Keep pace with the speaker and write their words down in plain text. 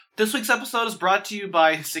This week's episode is brought to you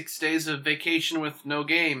by 6 days of vacation with no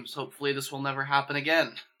games. Hopefully this will never happen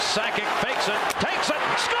again. Sakic fakes it, takes it,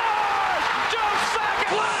 scores! Joe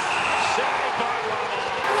Sakic! Saved by Romo.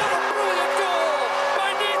 What a brilliant goal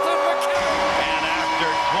by Nathan McKinnon! And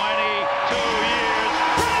after 22 years,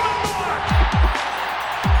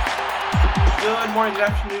 Good morning, good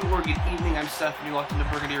afternoon, or good evening. I'm Seth, and you're locked into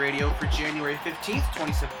Burgundy Radio for January 15th,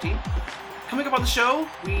 2017. Coming up on the show,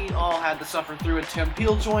 we all had to suffer through a Tim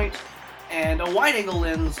Peel joint and a wide-angle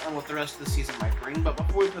lens on what the rest of the season might bring. But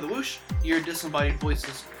before we play the whoosh, your disembodied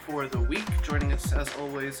voices for the week. Joining us, as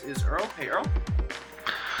always, is Earl. Hey, Earl.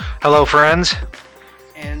 Hello, friends.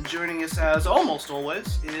 And joining us, as almost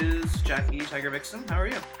always, is Jackie Tiger Vixen. How are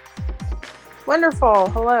you? Wonderful.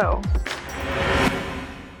 Hello.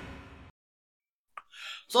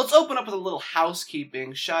 So let's open up with a little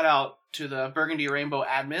housekeeping. Shout out to the Burgundy Rainbow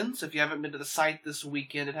admins. If you haven't been to the site this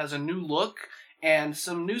weekend, it has a new look and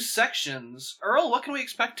some new sections. Earl, what can we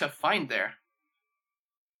expect to find there?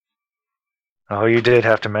 Oh, you did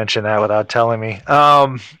have to mention that without telling me.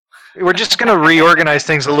 We're just going to reorganize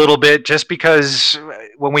things a little bit just because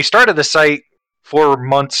when we started the site 4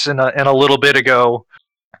 months and a little bit ago,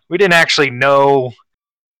 we didn't actually know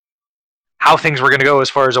how things were going to go as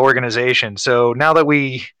far as organization. So now that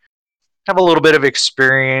we have a little bit of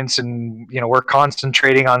experience and, we're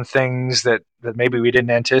concentrating on things that maybe we didn't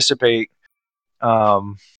anticipate,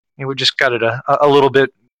 we just got it a little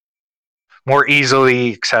bit more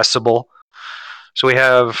easily accessible. So we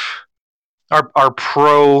have our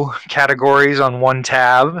pro categories on one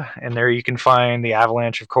tab, and there you can find the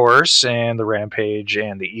Avalanche, of course, and the Rampage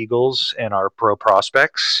and the Eagles and our pro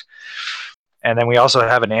prospects. And then we also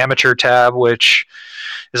have an amateur tab, which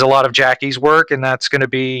is a lot of Jackie's work, and that's going to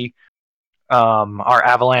be our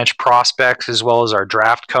Avalanche prospects as well as our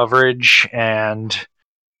draft coverage. And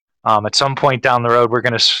at some point down the road, we're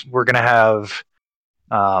gonna have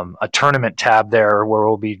a tournament tab there where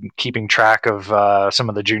we'll be keeping track of some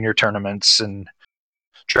of the junior tournaments and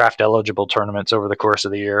draft eligible tournaments over the course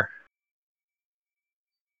of the year.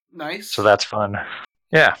 Nice. So that's fun.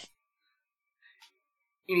 Yeah.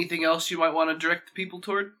 Anything else you might want to direct the people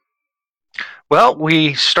toward? Well,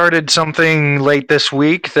 we started something late this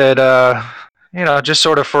week that, just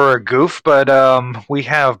sort of for a goof, but we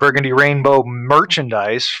have Burgundy Rainbow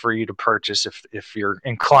merchandise for you to purchase if you're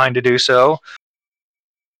inclined to do so.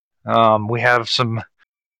 We have some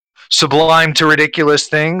sublime to ridiculous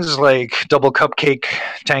things like double cupcake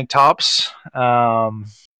tank tops, cupcake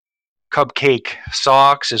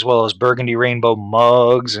socks, as well as Burgundy Rainbow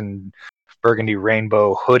mugs and Burgundy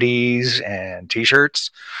Rainbow hoodies and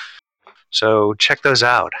t-shirts. So check those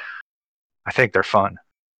out. I think they're fun.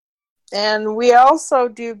 And we also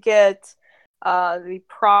do get the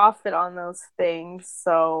profit on those things,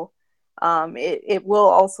 so it will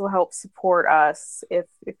also help support us if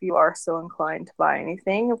you are so inclined to buy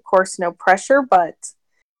anything. Of course, no pressure, but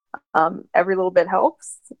every little bit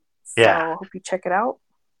helps. So I hope you check it out.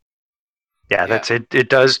 Yeah, that's it. It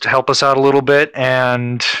does help us out a little bit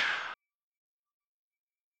and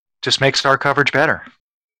just makes our coverage better.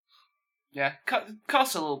 Yeah,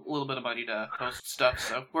 costs a little bit of money to post stuff,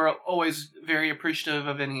 so we're always very appreciative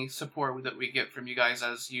of any support that we get from you guys,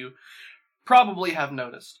 as you probably have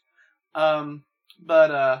noticed.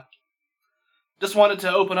 But just wanted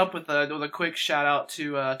to open up with a quick shout out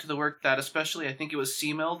to the work that, especially, I think it was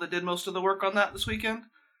C-Mill that did most of the work on that this weekend.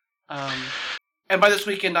 And by this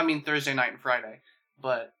weekend, I mean Thursday night and Friday.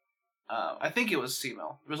 But I think it was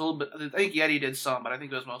C-Mill. There was a little bit. I think Yeti did some, but I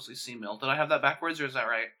think it was mostly C-Mill. Did I have that backwards, or is that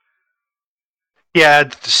right? Yeah,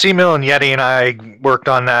 C-Mill and Yeti and I worked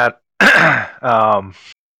on that.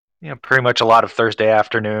 Pretty much a lot of Thursday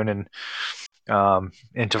afternoon and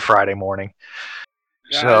into Friday morning.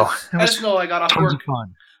 Yeah, so I just know I got off work.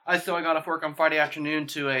 Fun. I got off work on Friday afternoon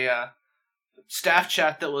to a staff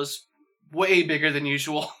chat that was way bigger than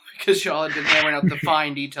usual because y'all had been hammering out the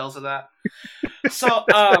fine details of that. So,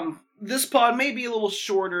 this pod may be a little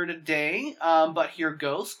shorter today, but here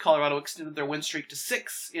goes. Colorado extended their win streak to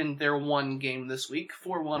 6 in their one game this week,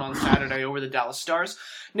 4-1 on Saturday over the Dallas Stars.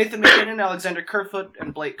 Nathan McKinnon, Alexander Kerfoot,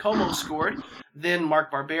 and Blake Como scored. Then Mark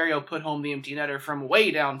Barberio put home the empty netter from way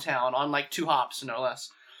downtown on like 2 hops, no less.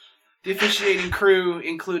 The officiating crew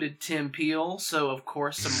included Tim Peel, so of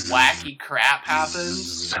course some wacky crap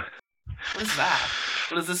happens. What is that?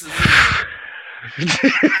 What is this?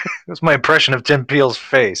 That's my impression of Tim Peel's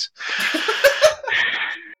face.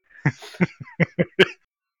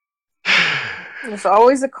 There's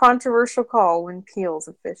always a controversial call when Peel's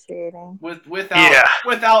officiating.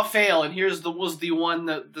 Without fail, and was the one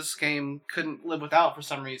that this game couldn't live without for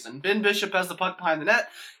some reason. Ben Bishop has the puck behind the net.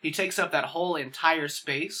 He takes up that whole entire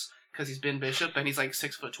space because he's Ben Bishop and he's like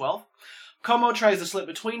 6'12". Como tries to slip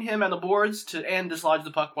between him and the boards and dislodge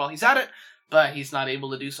the puck while he's at it, but he's not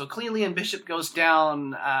able to do so cleanly, and Bishop goes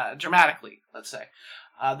down dramatically, let's say.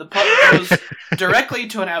 The puck goes directly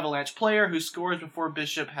to an Avalanche player who scores before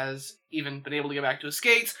Bishop has even been able to get back to his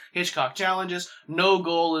skates. Hitchcock challenges. No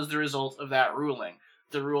goal is the result of that ruling.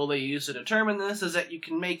 The rule they use to determine this is that you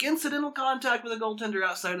can make incidental contact with a goaltender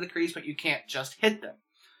outside of the crease, but you can't just hit them.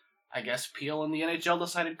 I guess Peel and the NHL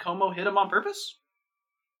decided Como hit him on purpose?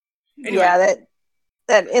 Anyway. Yeah,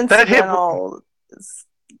 that incidental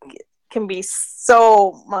can be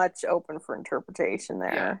so much open for interpretation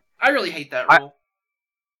there. Yeah, I really hate that rule.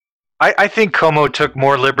 I think Como took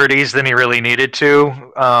more liberties than he really needed to.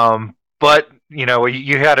 But, you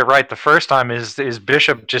had it right the first time is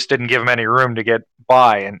Bishop just didn't give him any room to get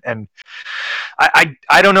by. And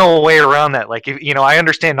I don't know a way around that. Like, I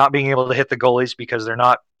understand not being able to hit the goalies because they're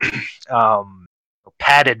not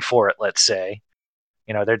padded for it, let's say.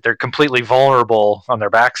 They're completely vulnerable on their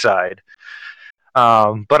backside.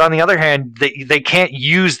 But on the other hand, they can't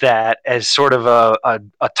use that as sort of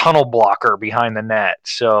a tunnel blocker behind the net.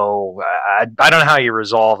 So I don't know how you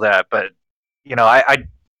resolve that, but I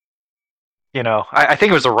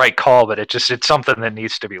think it was the right call, but it's something that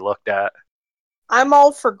needs to be looked at. I'm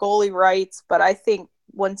all for goalie rights, but I think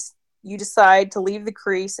once you decide to leave the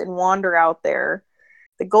crease and wander out there,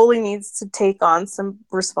 the goalie needs to take on some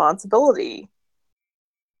responsibility.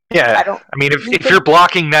 Yeah, if you're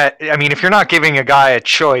blocking that, if you're not giving a guy a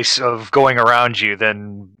choice of going around you,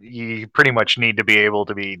 then you pretty much need to be able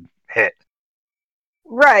to be hit.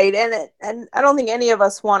 Right, and I don't think any of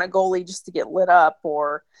us want a goalie just to get lit up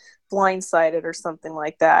or blindsided or something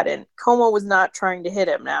like that. And Como was not trying to hit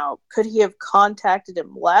him. Now, could he have contacted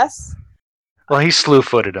him less? Well, he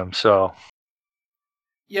slew-footed him, so.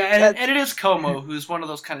 Yeah, and it is Como who's one of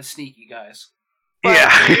those kind of sneaky guys. But,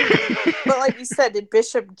 yeah. But like you said, did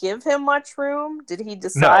Bishop give him much room? Did he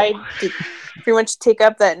decide to pretty much take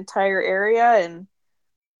up that entire area? And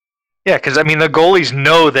yeah, because the goalies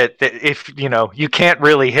know that if you can't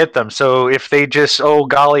really hit them. So if they just, oh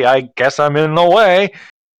golly, I guess I'm in the way.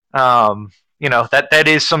 That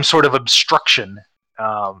is some sort of obstruction.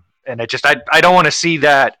 And I don't want to see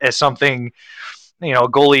that as something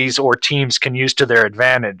goalies or teams can use to their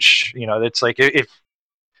advantage. It's like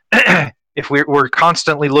if we're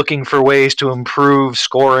constantly looking for ways to improve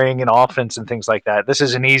scoring and offense and things like that, this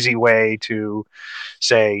is an easy way to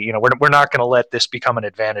say, we're not going to let this become an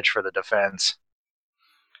advantage for the defense.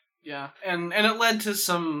 Yeah, and it led to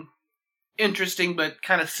some interesting but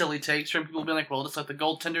kind of silly takes from people being like, well, just let the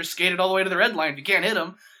goaltender skate it all the way to the red line if you can't hit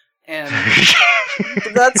him. And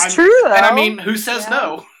that's true, though. And who says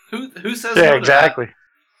no? Who says no? Yeah, exactly.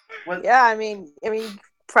 Yeah,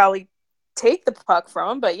 probably take the puck from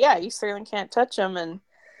him, but yeah, you certainly can't touch him. And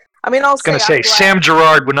I was going to say Sam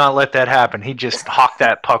Girard would not let that happen. He just hawked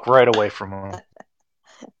that puck right away from him.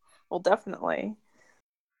 Well, definitely.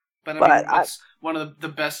 But it's one of the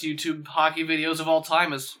best YouTube hockey videos of all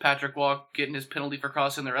time is Patrick Waugh getting his penalty for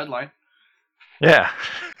crossing the red line. Yeah.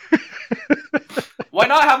 Why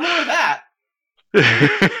not have more of that?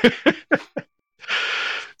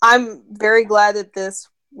 I'm very glad that this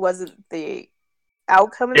wasn't the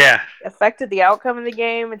outcome. Affected the outcome of the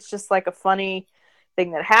game. It's just like a funny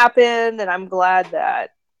thing that happened, and I'm glad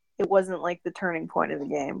that it wasn't like the turning point of the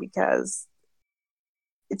game, because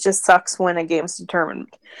it just sucks when a game's determined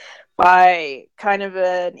by kind of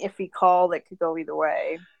an iffy call that could go either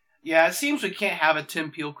way. Yeah, it seems we can't have a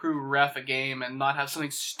Tim Peel crew ref a game and not have something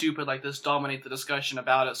stupid like this dominate the discussion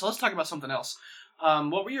about it. So let's talk about something else.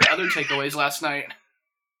 What were your other takeaways last night?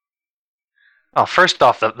 Oh, first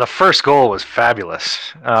off, the first goal was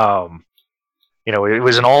fabulous. It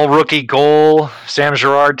was an all-rookie goal. Sam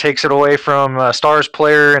Girard takes it away from a Stars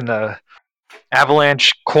player in the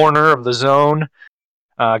Avalanche corner of the zone.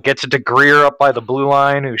 Gets it to Greer up by the blue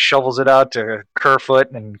line, who shovels it out to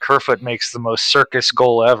Kerfoot, and Kerfoot makes the most circus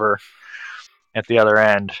goal ever at the other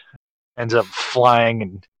end. Ends up flying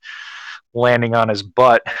and landing on his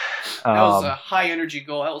butt. That was a high-energy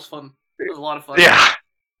goal. That was fun. It was a lot of fun. Yeah.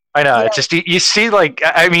 I know. Yeah. It's just, you see,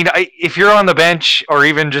 if you're on the bench or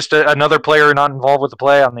even just another player not involved with the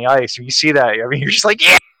play on the ice, you see that, you're just like,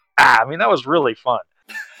 yeah! That was really fun.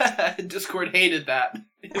 Discord hated that.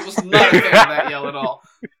 It was not a fan of that yell at all.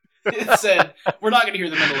 It said, we're not going to hear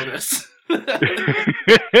the middle of this.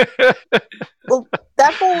 Well,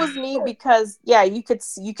 that goal was neat because, yeah, you could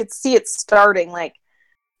see it starting. Like,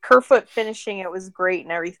 Kerfoot finishing it was great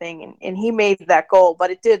and everything, and he made that goal,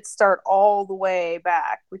 but it did start all the way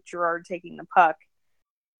back with Gerard taking the puck.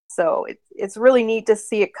 So it's really neat to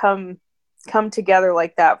see it come together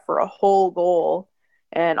like that for a whole goal,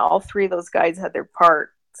 and all three of those guys had their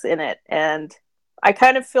parts in it. And I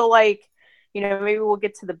kind of feel like, maybe we'll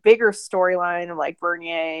get to the bigger storyline of like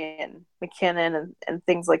Bernier and McKinnon and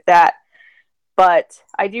things like that. But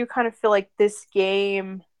I do kind of feel like this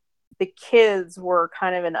game, the kids were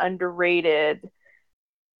kind of an underrated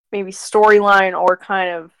maybe storyline or kind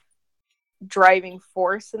of driving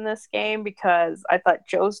force in this game, because I thought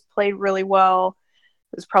Jost played really well.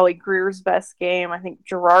 It was probably Greer's best game. I think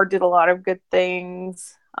Gerard did a lot of good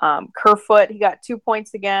things. Kerfoot, he got 2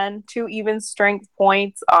 points again, 2 even strength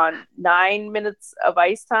points on 9 minutes of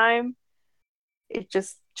ice time. It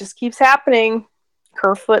just keeps happening.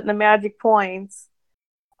 Kerfoot and the magic points.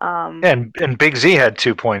 And Big Z had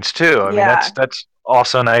 2 points too. I mean, that's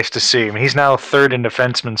also nice to see. I mean, he's now third in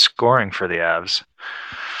defenseman scoring for the Avs.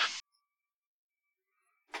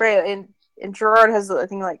 Right, and Gerard has, I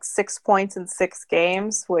think, like 6 points in 6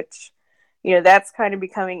 games, which, that's kind of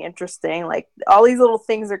becoming interesting. Like, all these little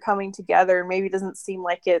things are coming together, and maybe it doesn't seem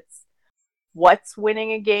like it's what's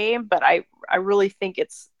winning a game, but I really think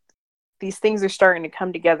it's these things are starting to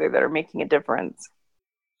come together that are making a difference.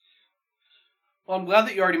 Well, I'm glad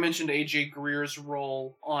that you already mentioned AJ Greer's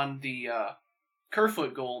role on the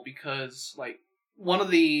Kerfoot goal, because, like, one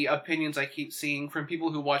of the opinions I keep seeing from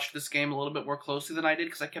people who watched this game a little bit more closely than I did,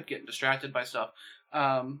 because I kept getting distracted by stuff,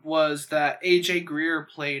 was that AJ Greer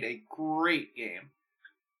played a great game.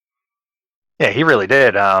 Yeah, he really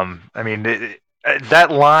did. I mean,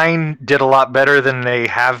 that line did a lot better than they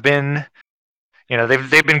have been.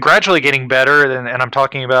 They've been gradually getting better, and I'm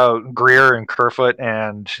talking about Greer and Kerfoot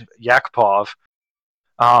and Yakupov.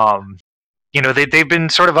 They've been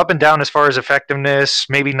sort of up and down as far as effectiveness,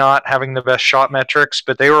 maybe not having the best shot metrics,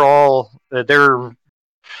 but they're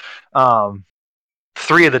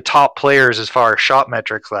 3 of the top players as far as shot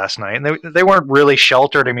metrics last night, and they weren't really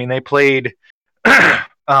sheltered. I mean, they played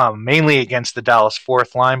mainly against the Dallas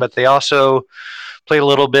fourth line, but they also played a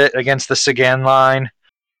little bit against the Sagan line.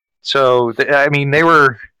 So they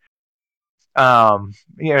were.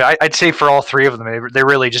 I'd say for all 3 of them, they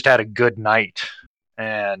really just had a good night,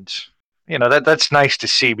 and that's nice to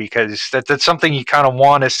see, because that's something you kind of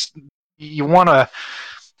want to. You want to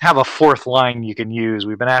have a fourth line you can use.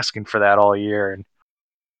 We've been asking for that all year, and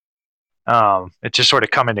it's just sort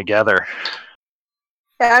of coming together.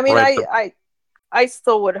 Yeah, I mean, I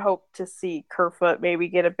still would hope to see Kerfoot maybe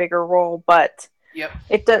get a bigger role, but yep,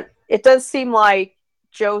 it does seem like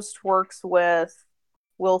Jost works with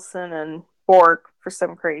Wilson and Bork for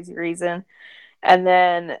some crazy reason, and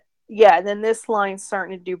then this line's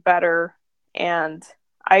starting to do better, and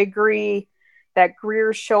I agree that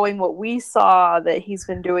Greer's showing what we saw that he's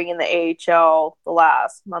been doing in the AHL the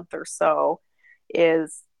last month or so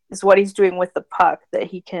is what he's doing with the puck, that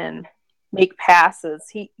he can make passes.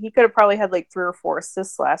 He could have probably had like 3 or 4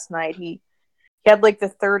 assists last night. He had like the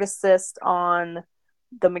 3rd assist on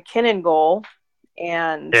the McKinnon goal,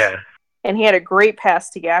 and he had a great pass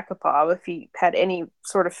to Yakupov if he had any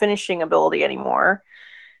sort of finishing ability anymore.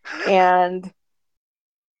 And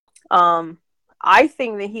I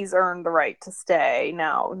think that he's earned the right to stay.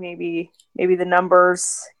 Now, maybe the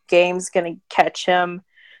numbers game's going to catch him,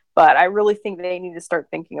 but I really think they need to start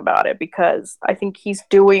thinking about it, because I think he's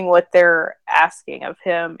doing what they're asking of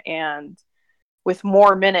him, and with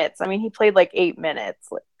more minutes. I mean, he played like 8 minutes.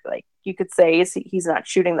 Like you could say he's not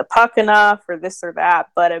shooting the puck enough or this or that,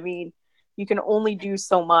 but I mean, you can only do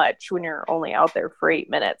so much when you're only out there for 8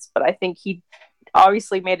 minutes. But I think he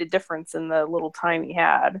obviously made a difference in the little time he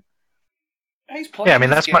had. He's playing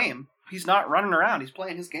his game. He's not running around. He's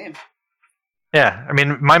playing his game. Yeah, I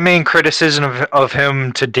mean, my main criticism of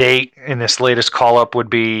him to date in this latest call-up would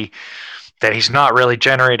be that he's not really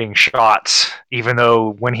generating shots, even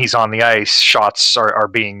though when he's on the ice, shots are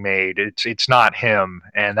being made. It's not him,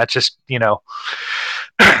 and that's just,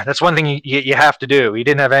 that's one thing you have to do. He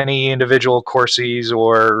didn't have any individual Corsies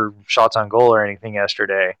or shots on goal or anything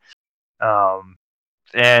yesterday.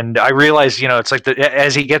 And I realize, it's like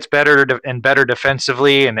as he gets better and better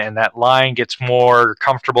defensively, and that line gets more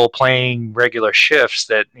comfortable playing regular shifts,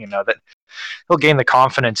 that that he'll gain the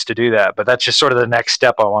confidence to do that. But that's just sort of the next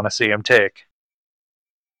step I want to see him take.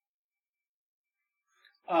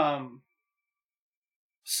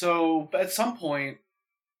 So at some point,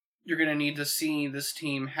 you're going to need to see this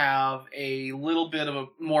team have a little bit of a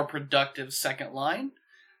more productive second line.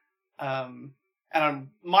 And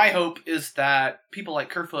my hope is that people like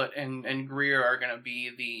Kerfoot and Greer are going to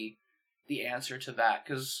be the answer to that,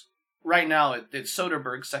 because right now it's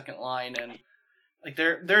Soderbergh's second line, and like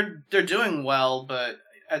they're doing well, but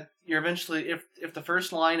you're eventually if the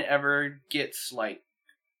first line ever gets like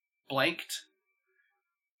blanked,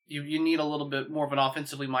 you need a little bit more of an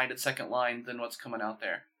offensively minded second line than what's coming out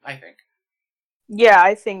there, I think. Yeah,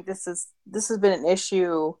 I think this has been an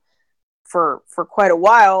issue for quite a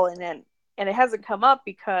while, and it hasn't come up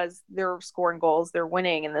because they're scoring goals, they're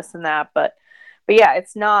winning, and this and that. But yeah,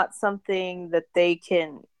 it's not something that they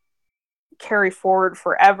can carry forward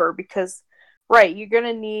forever because, right, you're going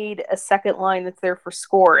to need a second line that's there for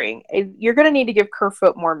scoring. You're going to need to give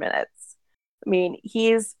Kerfoot more minutes. I mean,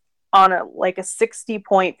 he's on a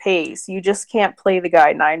 60-point pace. You just can't play the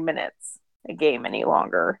guy 9 minutes a game any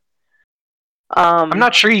longer. I'm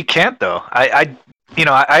not sure he can't though. I'd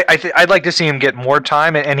like to see him get more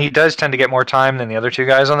time, and he does tend to get more time than the other two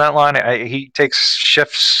guys on that line. He takes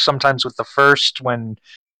shifts sometimes with the first when,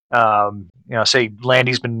 say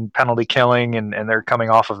Landy's been penalty killing and they're coming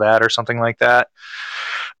off of that or something like that.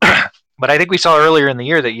 But I think we saw earlier in the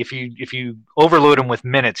year that if you overload him with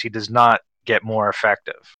minutes, he does not get more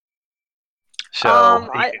effective. So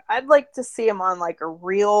I'd like to see him on a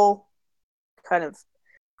real kind of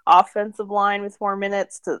offensive line with more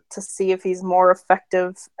minutes to see if he's more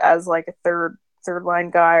effective as a third line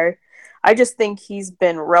guy. I just think he's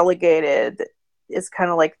been relegated as kind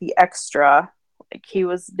of the extra. He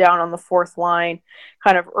was down on the fourth line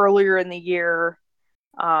kind of earlier in the year.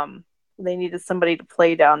 They needed somebody to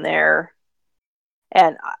play down there.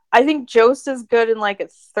 And I think Jost is good in a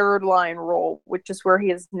third line role, which is where he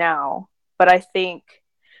is now. But I think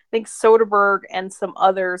Soderbergh and some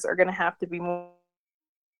others are going to have to be more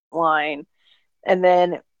line. And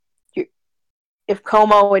then if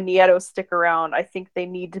Como and Nieto stick around, I think they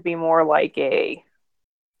need to be more like a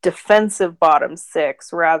defensive bottom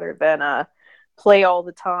six rather than a play all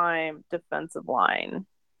the time defensive line.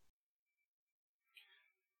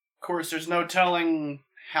 Of course, there's no telling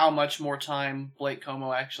how much more time Blake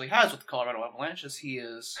Como actually has with the Colorado Avalanche, as he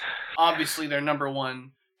is obviously their number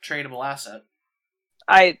one tradable asset.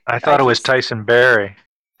 I thought it was Tyson Barrie.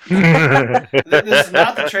 This is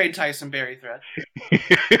not the trade Tyson Barrie thread.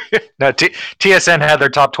 No, TSN had their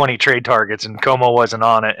top 20 trade targets, and Como wasn't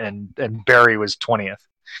on it, and Barrie was 20th.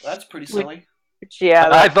 That's pretty silly. Yeah,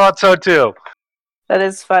 I thought so too. That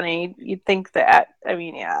is funny. You'd think that. I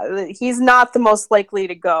mean, yeah, he's not the most likely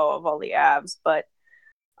to go of all the Avs, but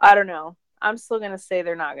I don't know. I'm still gonna say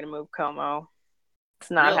they're not gonna move Como. It's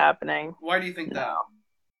not happening. Why do you think that?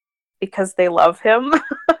 Because they love him.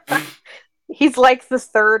 He's the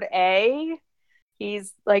third A.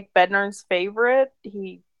 He's Bednar's favorite.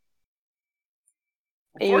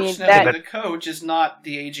 Unfortunately, the coach is not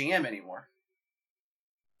the AGM anymore.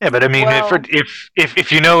 Yeah, but I mean, if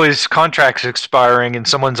his contract's expiring and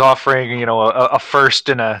someone's offering, a first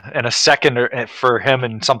and a second for him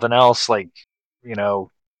and something else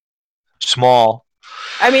small.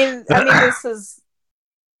 I mean, this is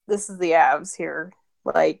the Avs here.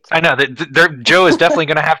 I know that Joe is definitely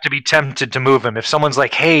going to have to be tempted to move him. If someone's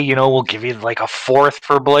like, "Hey, we'll give you a fourth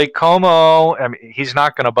for Blake Como," I mean, he's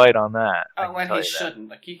not going to bite on that. And he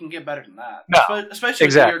shouldn't. He can get better than that. No, especially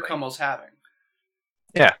with the year Como's having.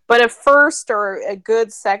 Yeah, but a first or a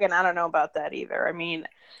good second, I don't know about that either. I mean,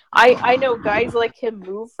 I know guys like him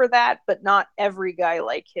move for that, but not every guy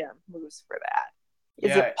like him moves for that.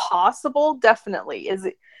 Is it possible? Definitely. Is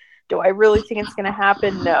it? Do I really think it's going to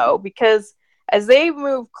happen? No, because as they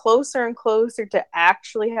move closer and closer to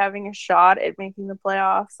actually having a shot at making the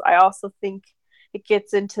playoffs, I also think it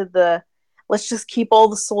gets into the let's just keep all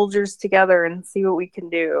the soldiers together and see what we can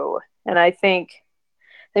do. And I think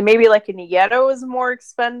that maybe a Nieto is more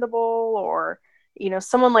expendable, or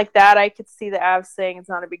someone like that. I could see the Avs saying it's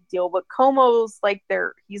not a big deal, but Como's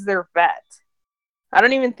he's their vet. I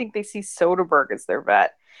don't even think they see Soderbergh as their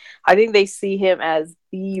vet. I think they see him as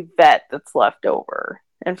the vet that's left over.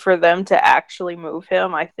 And for them to actually move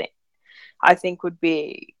him, I think would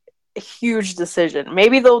be a huge decision.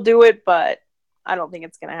 Maybe they'll do it, but I don't think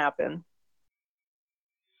it's going to happen.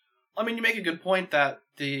 I mean, you make a good point that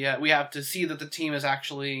we have to see that the team is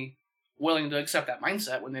actually willing to accept that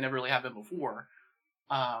mindset when they never really have been before.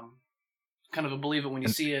 Kind of a believe it when you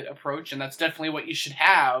see it approach, and that's definitely what you should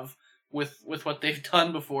have with what they've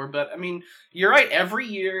done before. But, I mean, you're right. Every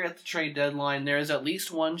year at the trade deadline, there is at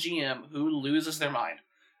least one GM who loses their mind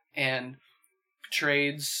and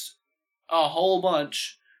trades a whole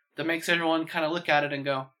bunch that makes everyone kind of look at it and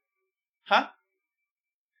go, huh?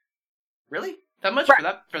 Really? That much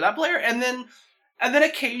for that player? And then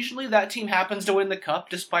occasionally that team happens to win the cup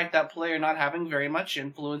despite that player not having very much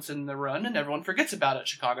influence in the run, and everyone forgets about it,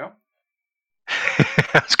 Chicago.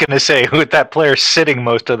 I was going to say, with that player sitting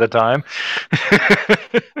most of the time.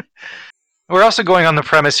 We're also going on the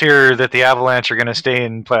premise here that the Avalanche are going to stay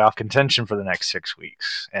in playoff contention for the next 6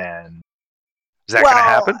 weeks. And is that going to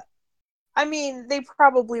happen? I mean, they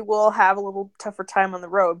probably will have a little tougher time on the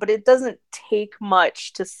road, but it doesn't take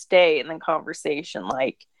much to stay in the conversation.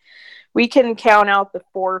 Like, we can count out the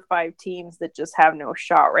 4 or 5 teams that just have no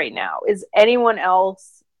shot right now. Is anyone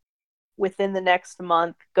else within the next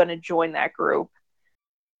month going to join that group?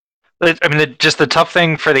 I mean, just the tough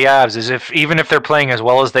thing for the Avs is even if they're playing as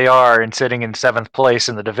well as they are and sitting in 7th place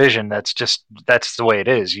in the division, that's the way it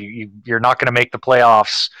is. You're not going to make the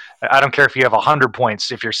playoffs. I don't care if you have 100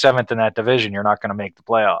 points. If you're 7th in that division, you're not going to make the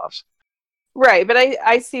playoffs. Right, but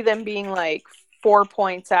I see them being like 4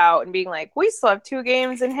 points out and being like, we still have 2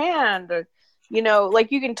 games in hand. Or,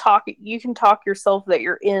 like you can talk yourself that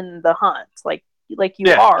you're in the hunt, like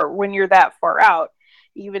you are when you're that far out,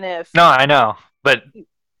 even if. No, I know, but.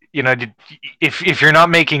 If you're not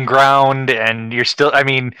making ground and you're still, I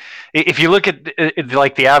mean, if you look at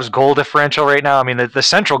like the Avs goal differential right now, I mean, the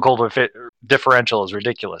central goal differential is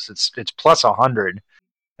ridiculous. It's plus 100,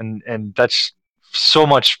 and that's so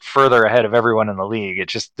much further ahead of everyone in the league.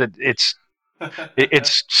 It's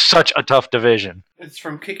such a tough division. It's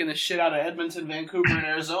from kicking the shit out of Edmonton, Vancouver, and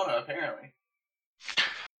Arizona, apparently.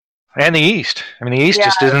 And the East. I mean, the East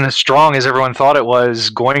just isn't as strong as everyone thought it was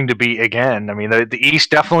going to be again. I mean, the East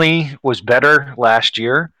definitely was better last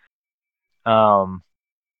year. But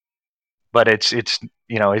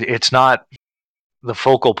it's not the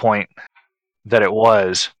focal point that it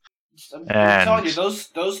was. I'm telling you,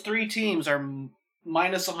 those 3 teams are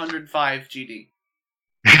minus 105 GD.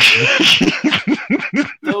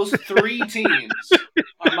 Those 3 teams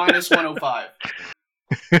are minus 105.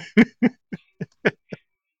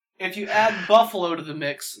 If you add Buffalo to the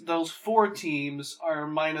mix, those 4 teams are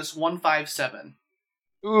minus 157.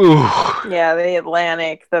 Ooh. Yeah, the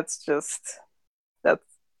Atlantic, that's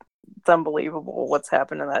unbelievable what's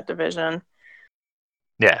happened in that division.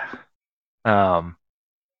 Yeah.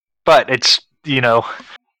 But it's, are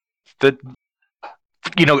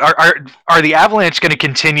the Avalanche going to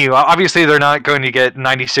continue? Obviously, they're not going to get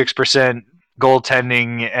 96%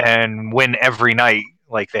 goaltending and win every night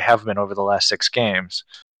like they have been over the last 6 games.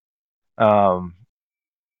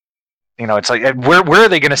 It's like, where are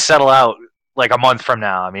they going to settle out like a month from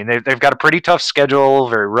now? I mean, they've got a pretty tough schedule,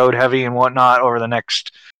 very road heavy and whatnot over the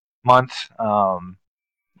next month. A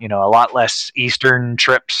lot less Eastern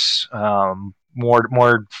trips,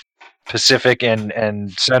 more Pacific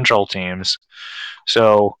and Central teams.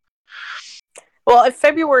 So, well, in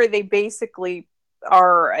February they basically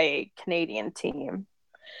are a Canadian team.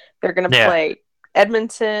 They're going to play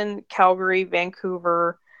Edmonton, Calgary,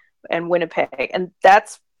 Vancouver, and Winnipeg, and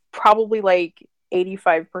that's probably like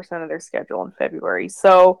 85% of their schedule in February.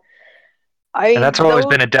 So, and that's always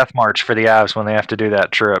been a death march for the Avs when they have to do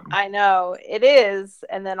that trip. I know it is,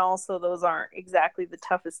 and then also those aren't exactly the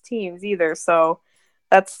toughest teams either. So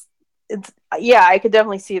I could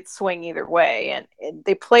definitely see it swing either way. And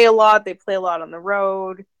they play a lot. They play a lot on the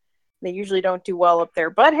road. They usually don't do well up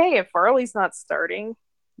there. But hey, if Farley's not starting,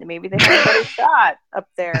 then maybe they have a better shot up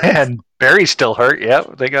there. And Barry's still hurt.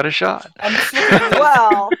 Yep, they got a shot. I'm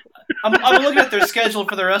looking at their schedule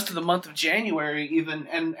for the rest of the month of January, even,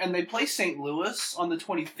 and they play St. Louis on the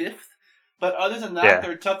 25th. But other than that,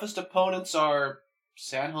 their toughest opponents are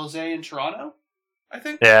San Jose and Toronto, I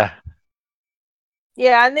think. Yeah.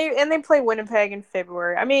 Yeah, and they play Winnipeg in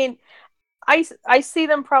February. I mean, I see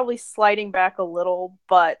them probably sliding back a little,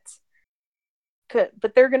 but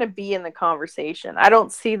they're going to be in the conversation. I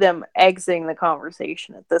don't see them exiting the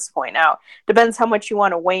conversation at this point. Now, depends how much you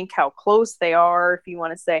want to wank how close they are. If you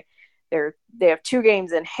want to say they have 2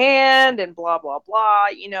 games in hand and blah blah blah,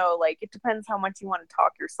 like it depends how much you want to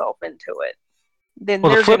talk yourself into it. Then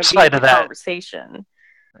they're going to be in the conversation.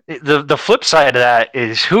 The flip side of that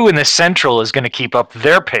is who in the Central is going to keep up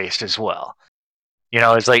their pace as well.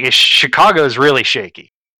 It's like Chicago's really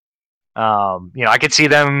shaky. I could see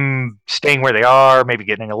them staying where they are, maybe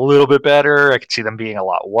getting a little bit better. I could see them being a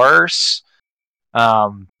lot worse. I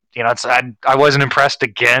wasn't impressed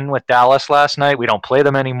again with Dallas last night. We don't play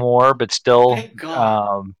them anymore, but still, Thank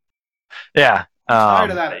God. Yeah. I'm tired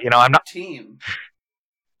of that I'm not team.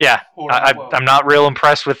 Yeah, I'm not real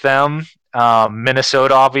impressed with them.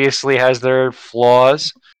 Minnesota obviously has their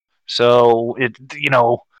flaws, so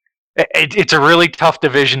it's a really tough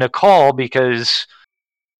division to call because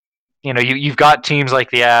you've got teams like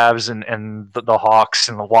the Avs and the Hawks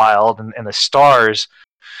and the Wild and the Stars,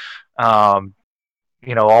 all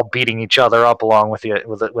beating each other up along with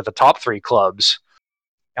the top 3 clubs.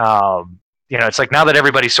 it's like now that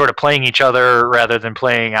everybody's sort of playing each other rather than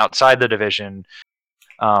playing outside the division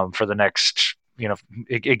for the next,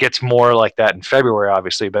 it gets more like that in February,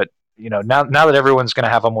 obviously. But, now that everyone's going to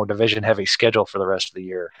have a more division heavy schedule for the rest of the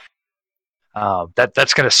year,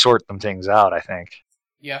 that's going to sort some things out, I think.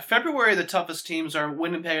 Yeah, February, the toughest teams are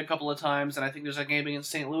Winnipeg a couple of times, and I think there's a game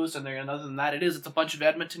against St. Louis in there. And other than that, it's a bunch of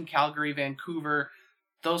Edmonton, Calgary, Vancouver,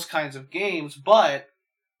 those kinds of games. But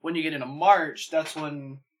when you get into March, that's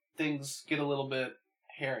when things get a little bit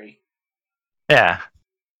hairy. Yeah.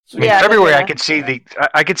 So February, I could see the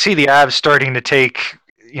Avs starting to take,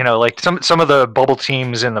 like some of the bubble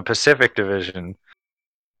teams in the Pacific Division.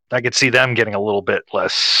 I could see them getting a little bit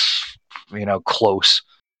less, close.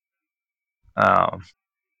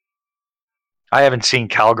 I haven't seen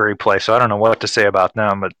Calgary play, so I don't know what to say about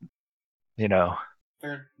them. But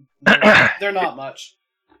they're not much.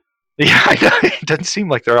 Yeah, it doesn't seem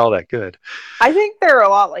like they're all that good. I think they're a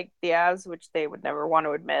lot like the Avs, which they would never want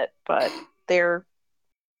to admit, but they're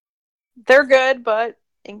good, but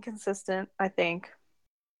inconsistent, I think.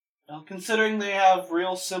 Well, considering they have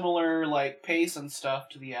real similar pace and stuff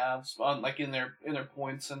to the Avs, in their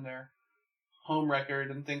points and their home record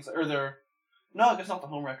and things, I guess not the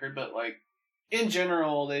home record, but in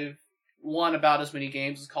general, they've won about as many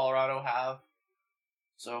games as Colorado have.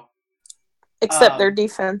 So, except their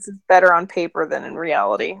defense is better on paper than in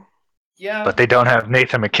reality. Yeah, but they don't have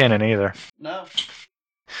Nathan McKinnon either. No,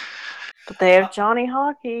 but they have Johnny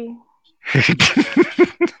Hockey.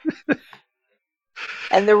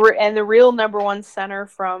 And the real number one center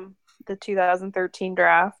from the 2013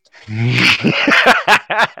 draft.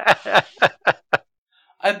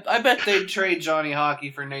 I bet they'd trade Johnny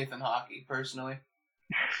Hockey for Nathan Hockey, personally.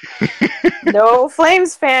 No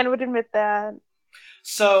Flames fan would admit that.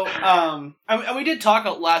 So, and we did talk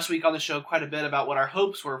last week on the show quite a bit about what our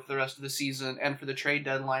hopes were for the rest of the season and for the trade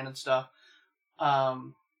deadline and stuff.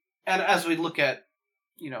 And as we look at,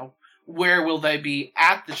 where will they be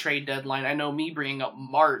at the trade deadline? I know me bringing up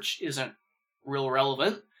March isn't real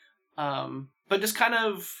relevant, but just kind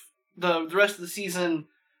of the rest of the season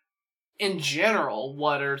in general.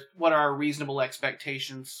 What are our reasonable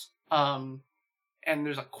expectations? And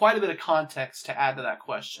there's quite a bit of context to add to that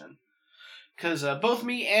question, because both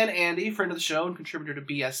me and Andy, friend of the show and contributor to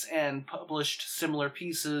BSN, published similar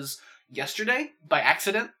pieces yesterday by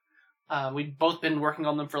accident. We'd both been working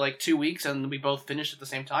on them for 2 weeks, and we both finished at the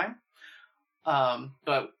same time.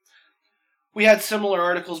 But we had similar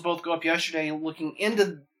articles both go up yesterday looking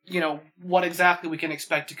into, what exactly we can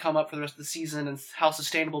expect to come up for the rest of the season and how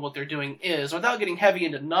sustainable what they're doing is, without getting heavy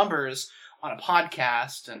into numbers on a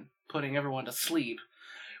podcast and putting everyone to sleep.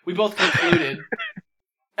 We both concluded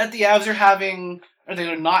that the Avs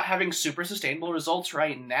they're not having super sustainable results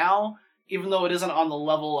right now, even though it isn't on the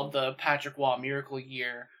level of the Patrick Waugh miracle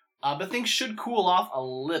year. But things should cool off a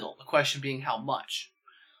little, the question being how much.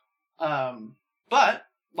 But,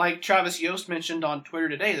 like Travis Yost mentioned on Twitter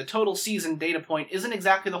today, the total season data point isn't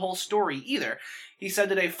exactly the whole story either. He said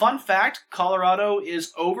today, fun fact, Colorado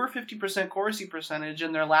is over 50% Corsi percentage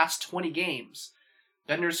in their last 20 games.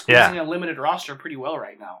 Bender's squeezing a limited roster pretty well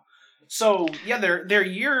right now. So, yeah, their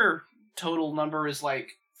year total number is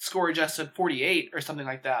score adjusted 48 or something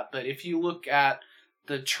like that. But if you look at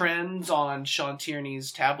the trends on Sean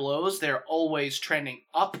Tierney's tableaus, they're always trending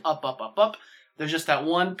up, up, up, up, up. There's just that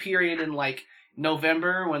one period in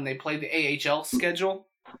November when they played the AHL schedule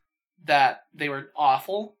that they were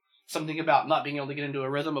awful. Something about not being able to get into a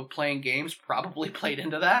rhythm of playing games probably played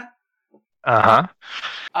into that.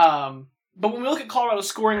 But when we look at Colorado's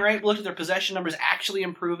scoring rate, we look at their possession numbers actually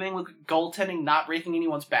improving, look at goaltending not breaking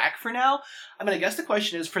anyone's back for now. I guess the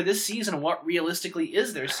question is, for this season, what realistically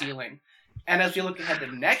is their ceiling? And as we look ahead to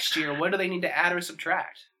next year, what do they need to add or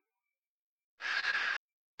subtract?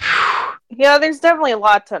 Yeah, there's definitely a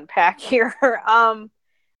lot to unpack here.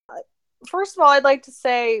 First of all, I'd like to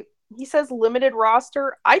say, he says limited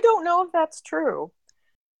roster. I don't know if that's true.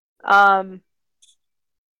 I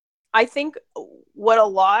think what a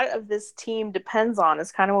lot of this team depends on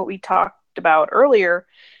is kind of what we talked about earlier,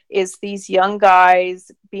 is these young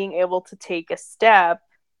guys being able to take a step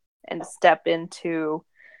and step into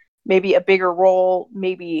maybe a bigger role,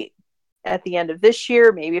 maybe at the end of this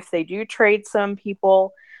year, maybe if they do trade some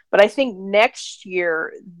people. But I think next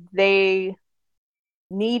year they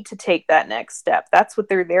need to take that next step. That's what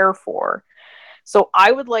they're there for. So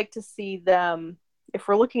I would like to see them, if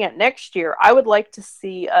we're looking at next year, I would like to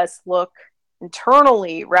see us look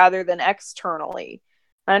internally rather than externally.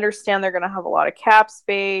 I understand they're going to have a lot of cap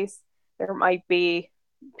space. There might be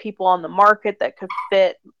people on the market that could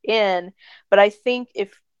fit in. But I think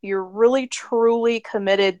if you're really truly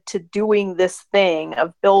committed to doing this thing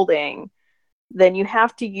of building, then you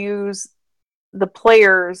have to use the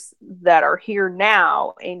players that are here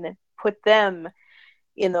now and put them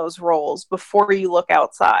in those roles before you look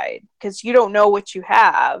outside, because you don't know what you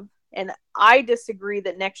have. And I disagree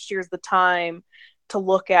that next year's the time to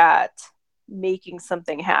look at making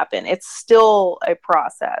something happen. It's still a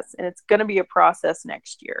process, and it's going to be a process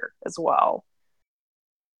next year as well.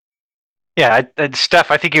 Yeah,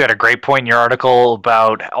 Steph, I think you had a great point in your article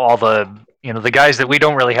about all the the guys that we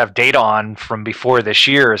don't really have data on from before this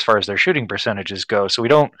year as far as their shooting percentages go. So we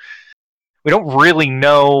don't really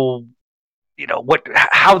know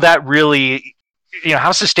how that really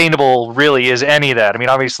how sustainable really is any of that. I mean,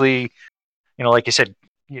 obviously, like you said,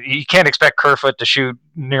 you can't expect Kerfoot to shoot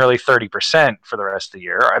nearly 30% for the rest of the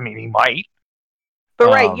year. I mean, he might. But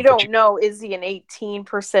right, you don't know, is he an 18%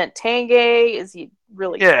 Tanguay? Is he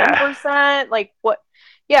really 10%? Like what?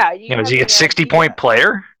 Yeah, is he a 60-point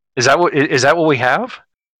player? Is that what we have?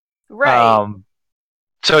 Right.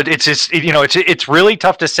 So it's just it's really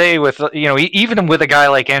tough to say with even with a guy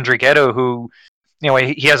like Andrighetto who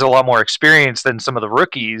he has a lot more experience than some of the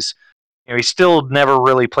rookies. He still never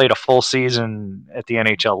really played a full season at the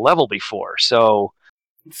NHL level before. So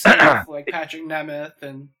same with like Patrick Nemeth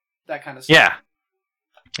and that kind of stuff. Yeah,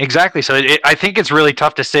 exactly. So I think it's really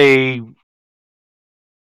tough to say.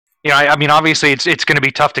 I mean, obviously, it's going to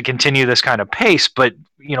be tough to continue this kind of pace, but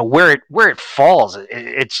where it falls,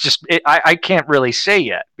 it's just I can't really say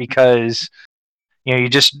yet, because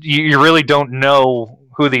you really don't know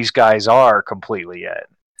who these guys are completely yet.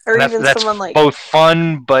 Or even that's someone like both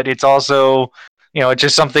fun, but it's also it's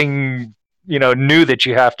just something new that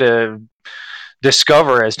you have to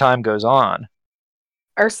discover as time goes on.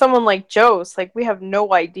 Or someone like Jost, like we have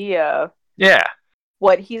no idea. Yeah.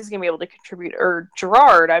 What he's going to be able to contribute. Or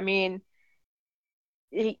Gerard, I mean,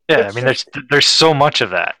 there's so much of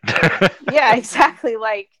that. Yeah, exactly.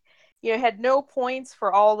 Like, had no points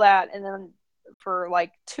for all that, and then for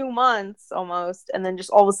like 2 months almost, and then just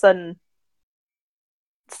all of a sudden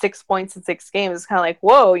 6 points in 6 games. It's kind of like,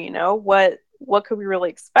 whoa, what could we really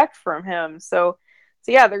expect from him? So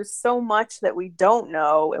yeah, there's so much that we don't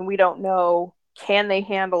know, and we don't know, can they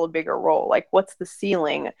handle a bigger role? Like, what's the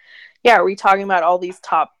ceiling? Yeah, are we talking about all these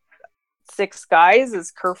top 6 guys as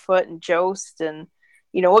Kerfoot and Jost, and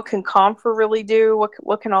what can Compher really do?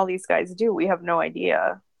 What can all these guys do? We have no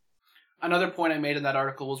idea. Another point I made in that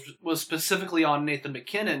article was specifically on Nathan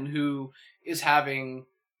MacKinnon, who is having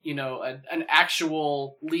an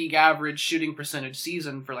actual league average shooting percentage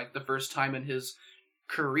season for like the first time in his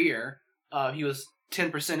career. He was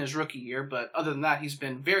 10% his rookie year, but other than that, he's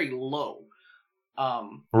been very low.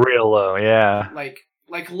 Real low, yeah.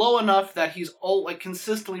 Like low enough that he's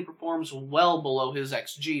consistently performs well below his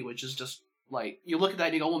XG, which is just like, you look at that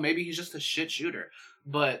and you go, well, maybe he's just a shit shooter,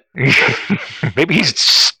 but maybe he's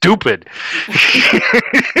stupid.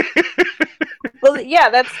 Well, yeah,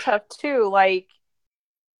 that's tough too. Like,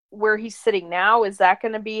 where he's sitting now, is that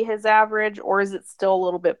going to be his average, or is it still a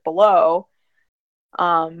little bit below?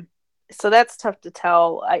 So that's tough to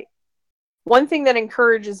tell. One thing that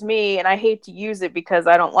encourages me, and I hate to use it because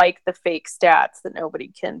I don't like the fake stats that nobody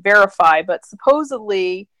can verify, but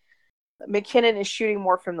supposedly MacKinnon is shooting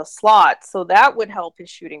more from the slot, so that would help his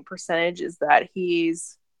shooting percentage, is that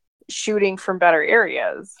he's shooting from better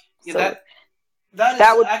areas. Yeah, so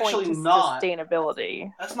that would actually point to not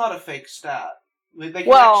sustainability. That's not a fake stat. They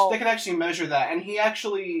can actually measure that, and he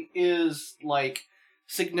actually is like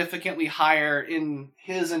significantly higher in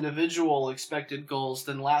his individual expected goals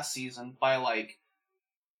than last season by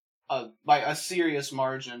a serious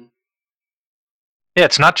margin. Yeah,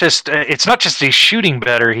 it's not just he's shooting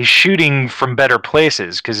better; he's shooting from better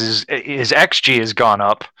places, because his XG has gone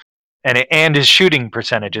up, and his shooting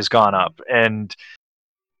percentage has gone up. And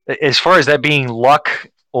as far as that being luck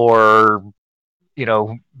or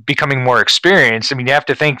becoming more experienced, I mean, you have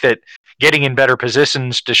to think that getting in better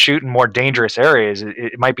positions to shoot in more dangerous areas,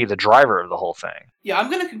 it might be the driver of the whole thing. Yeah,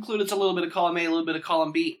 I'm going to conclude it's a little bit of column A, a little bit of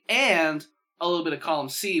column B, and a little bit of column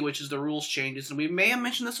C, which is the rules changes. And we may have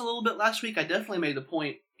mentioned this a little bit last week. I definitely made the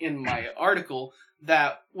point in my article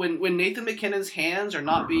that when Nathan MacKinnon's hands are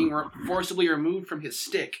not being forcibly removed from his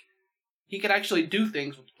stick, he could actually do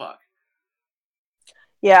things with the puck.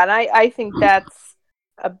 Yeah, and I think that's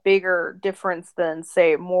a bigger difference than,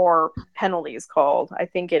 say, more penalties called. I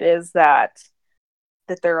think it is that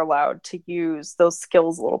they're allowed to use those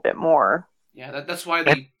skills a little bit more. Yeah, that's why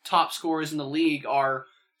the top scorers in the league are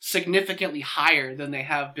significantly higher than they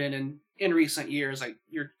have been in recent years, like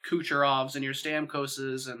your Kucherovs and your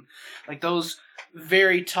Stamkoses and like those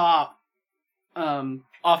very top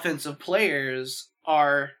offensive players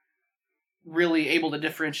are really able to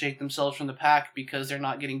differentiate themselves from the pack because they're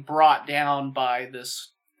not getting brought down by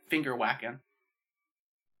this finger whacking.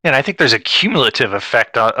 And I think there's a cumulative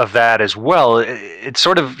effect of that as well. It's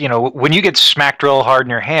sort of, when you get smacked real hard in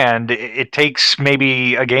your hand, it takes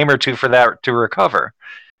maybe a game or two for that to recover.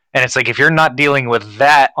 And it's like, if you're not dealing with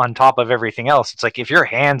that on top of everything else, it's like, if your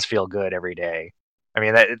hands feel good every day, I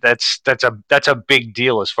mean, that's a big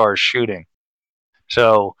deal as far as shooting.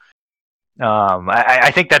 So I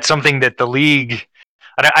think that's something that the league,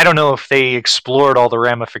 I don't know if they explored all the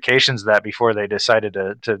ramifications of that before they decided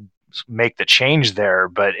to make the change there,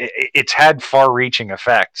 but it's had far-reaching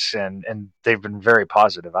effects, and they've been very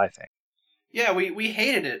positive, I think. Yeah, we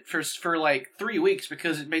hated it for like 3 weeks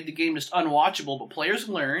because it made the game just unwatchable, but players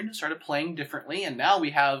learned, started playing differently, and now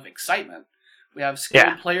we have excitement. We have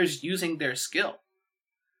skilled players using their skill.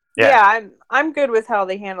 Yeah, I'm good with how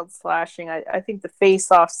they handled slashing. I think the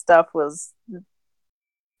face-off stuff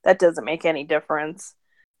that doesn't make any difference.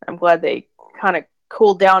 I'm glad they kind of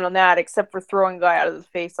cooled down on that, except for throwing a guy out of the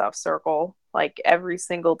face-off circle like every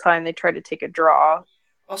single time they try to take a draw.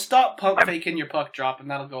 Well, stop pump faking your puck drop, and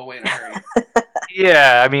that'll go away in a hurry.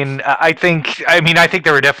 Yeah, I think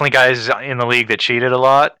there were definitely guys in the league that cheated a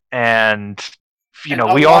lot, and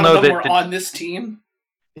we all know that we're on this team.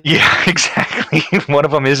 Yeah, exactly. One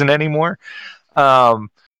of them isn't anymore. But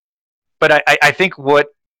I think what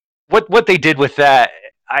they did with that,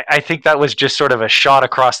 I think that was just sort of a shot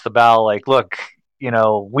across the bow. Like, look, we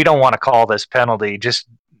don't want to call this penalty. Just,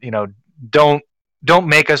 don't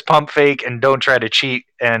make us pump fake and don't try to cheat,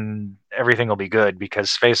 and everything will be good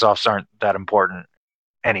because face-offs aren't that important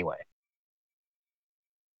anyway.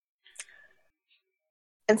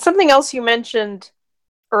 And something else you mentioned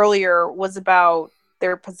earlier was about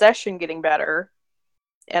their possession getting better.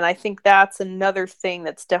 And I think that's another thing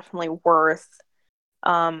that's definitely worth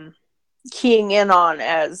keying in on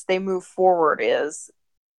as they move forward is,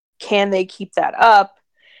 can they keep that up?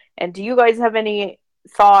 And do you guys have any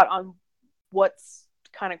thought on what's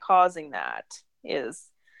kind of causing that?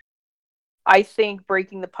 I think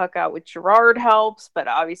breaking the puck out with Girard helps, but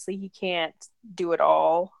obviously he can't do it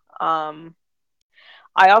all.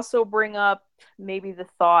 I also bring up maybe the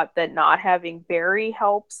thought that not having Barry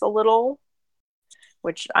helps a little,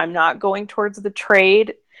 which I'm not going towards the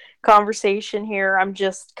trade conversation here. I'm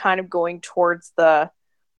just kind of going towards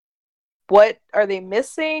what are they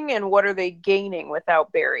missing and what are they gaining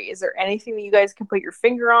without Barry? Is there anything that you guys can put your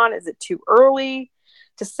finger on? Is it too early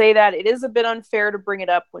to say that? It is a bit unfair to bring it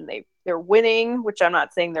up when they're winning, which I'm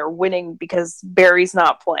not saying they're winning because Barry's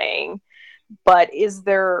not playing, but is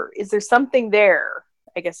there something there,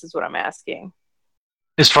 I guess is what I'm asking.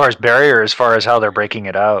 As far as Barry or as far as how they're breaking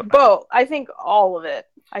it out? Both. I think all of it.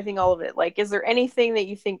 Like, is there anything that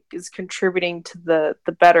you think is contributing to the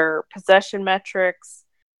better possession metrics?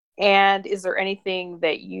 And is there anything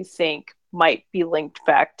that you think might be linked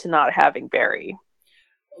back to not having Barry?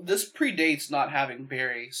 This predates not having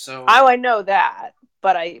Barry, so I know that,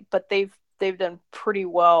 but they've done pretty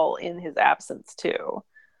well in his absence too.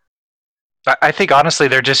 I think honestly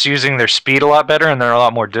they're just using their speed a lot better and they're a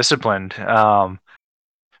lot more disciplined.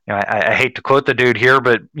 I hate to quote the dude here,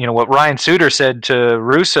 but what Ryan Suter said to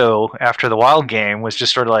Russo after the Wild game was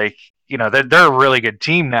just sort of like, they're a really good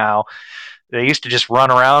team now. They used to just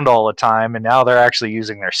run around all the time, and now they're actually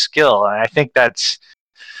using their skill. And I think that's,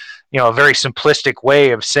 a very simplistic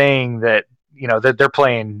way of saying that, that they're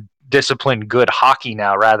playing disciplined, good hockey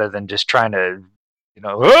now rather than just trying to,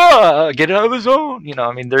 get out of the zone.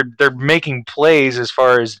 They're making plays as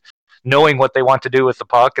far as knowing what they want to do with the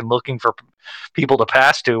puck and looking for people to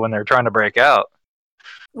pass to when they're trying to break out.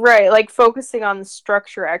 Right, like focusing on the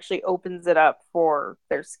structure actually opens it up for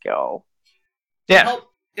their skill. Yeah.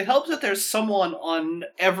 It helps that there's someone on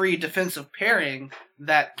every defensive pairing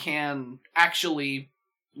that can actually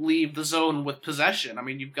leave the zone with possession. I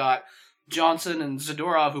mean, you've got Johnson and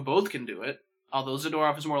Zadorov who both can do it, although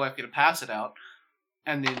Zadorov is more likely to pass it out.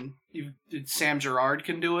 And then Sam Girard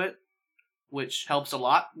can do it, which helps a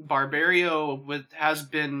lot. Barberio has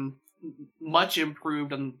been much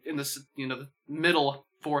improved in this, the middle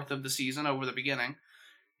fourth of the season over the beginning.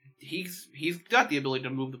 He's got the ability to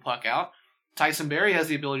move the puck out. Tyson Barrie has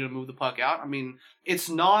the ability to move the puck out. I mean, it's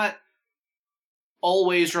not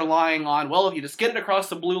always relying on, well, if you just get it across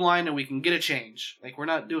the blue line and we can get a change. Like, we're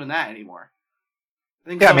not doing that anymore.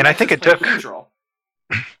 I think it took...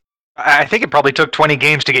 I think it probably took 20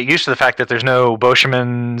 games to get used to the fact that there's no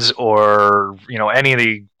Boschemans or, any of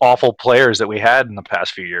the awful players that we had in the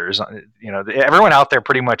past few years. Everyone out there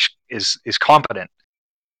pretty much is competent.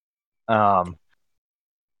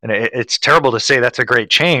 And it's terrible to say that's a great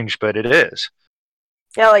change, but it is.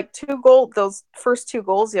 Yeah, like those first 2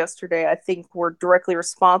 goals yesterday, I think were directly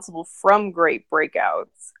responsible from great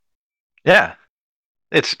breakouts. Yeah.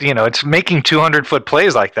 It's making 200-foot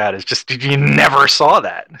plays like that. It's just, you never saw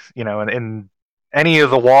that, in any of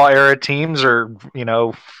the Wall era teams, or,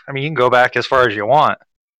 you can go back as far as you want.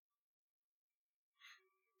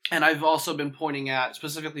 And I've also been pointing at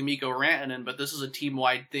specifically Mikko Rantanen, but this is a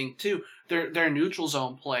team-wide thing too. Their neutral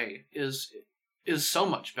zone play is so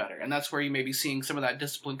much better, and that's where you may be seeing some of that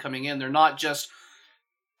discipline coming in. They're not just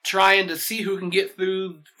trying to see who can get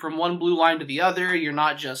through from one blue line to the other. You're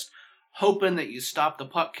not just hoping that you stop the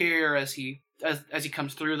puck carrier as he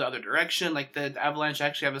comes through the other direction. Like, the Avalanche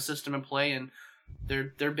actually have a system in play, and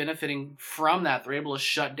they're benefiting from that. They're able to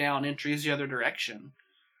shut down entries the other direction.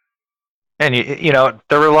 And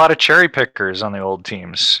there were a lot of cherry pickers on the old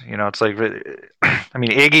teams. It's like,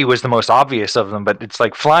 Iggy was the most obvious of them, but it's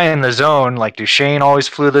like flying the zone. Like, Duchesne always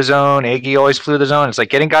flew the zone. Iggy always flew the zone. It's like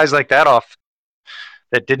getting guys like that off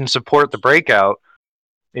that didn't support the breakout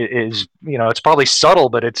is, it's probably subtle,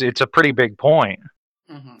 but it's a pretty big point.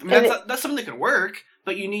 Mm-hmm. I mean, that's something that could work,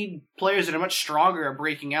 but you need players that are much stronger at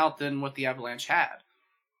breaking out than what the Avalanche had.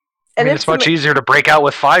 It's much easier to break out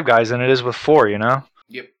with 5 guys than it is with 4,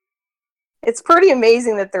 Yep. It's pretty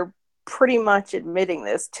amazing that they're pretty much admitting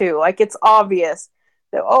this too. Like, it's obvious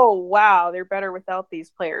that, oh wow, they're better without these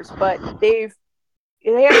players, but they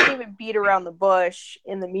haven't even beat around the bush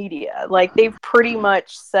in the media. Like, they've pretty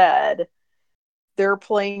much said they're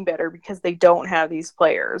playing better because they don't have these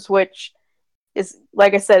players, which is,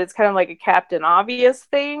 like I said, it's kind of like a Captain Obvious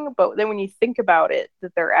thing, but then when you think about it,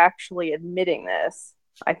 that they're actually admitting this,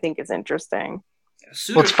 I think is interesting.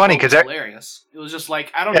 Well, it's funny because hilarious. It was just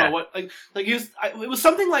like, I don't know what, like he was. It was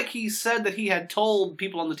something like he said that he had told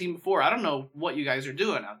people on the team before. I don't know what you guys are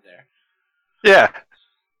doing out there. Yeah,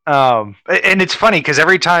 and it's funny because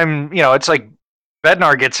every time, it's like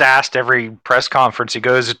Bednar gets asked every press conference he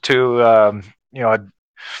goes to,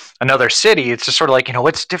 another city. It's just sort of like,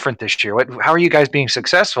 what's different this year? How are you guys being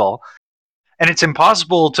successful? And it's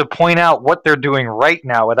impossible to point out what they're doing right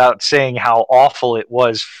now without saying how awful it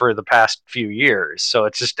was for the past few years. So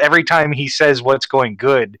it's just every time he says what's going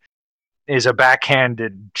good is a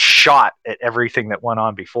backhanded shot at everything that went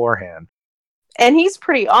on beforehand. And he's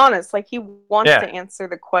pretty honest. Like, he wants to answer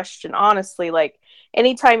the question honestly. Like,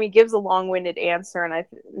 anytime he gives a long-winded answer, and I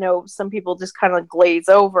know some people just kind of glaze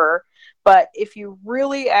over, but if you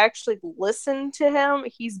really actually listen to him,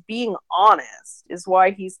 he's being honest, is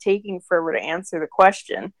why he's taking forever to answer the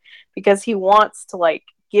question, because he wants to, like,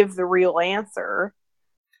 give the real answer.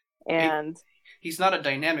 And he's not a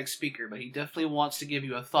dynamic speaker, but he definitely wants to give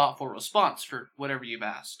you a thoughtful response for whatever you've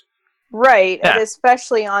asked. Right, yeah. And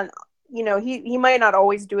especially on, he might not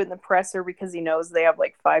always do it in the presser because he knows they have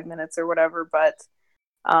like 5 minutes or whatever, but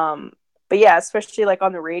yeah, especially like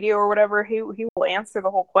on the radio or whatever, he will answer the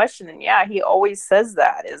whole question. And yeah, he always says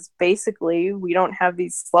that is basically, we don't have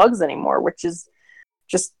these slugs anymore, which is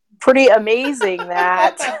just pretty amazing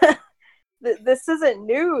that this isn't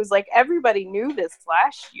news. Like, everybody knew this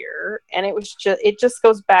last year, and it just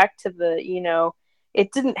goes back to the,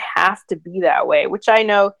 it didn't have to be that way, which I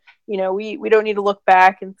know, we don't need to look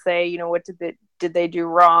back and say, what did they do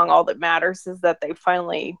wrong? All that matters is that they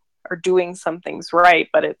finally are doing some things right.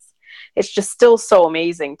 But it's just still so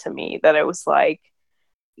amazing to me that it was like,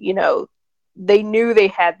 they knew they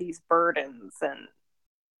had these burdens,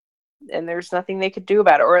 and there's nothing they could do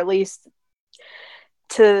about it, or at least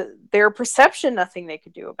to their perception, nothing they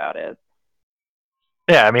could do about it.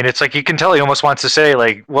 Yeah, I mean, it's like you can tell he almost wants to say,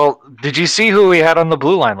 like, well, did you see who we had on the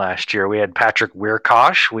blue line last year? We had Patrick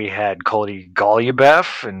Wirkosh, we had Cody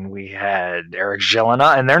Golubev, and we had Eric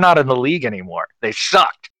Gélina, and they're not in the league anymore. They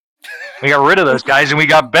sucked. We got rid of those guys, and we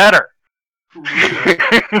got better.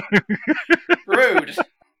 Rude.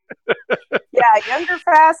 Yeah, younger,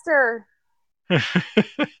 faster.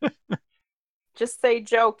 Just say,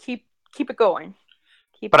 Joe, keep it going.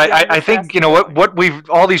 But I think, what we've,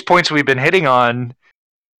 all these points we've been hitting on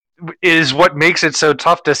is what makes it so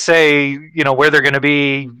tough to say, where they're going to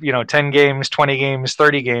be, 10 games, 20 games,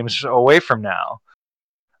 30 games away from now.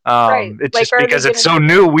 Right. It's like, just because it's so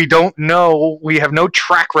new. We don't know. We have no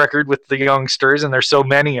track record with the youngsters, and there's so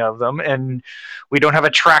many of them, and we don't have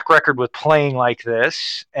a track record with playing like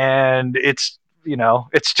this. And it's,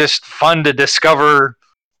 it's just fun to discover,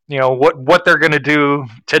 what they're going to do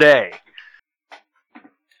today.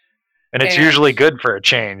 And it's usually good for a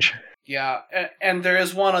change. Yeah, and there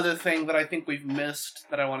is one other thing that I think we've missed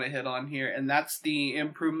that I want to hit on here, and that's the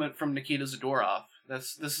improvement from Nikita Zadorov.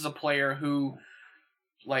 This is a player who,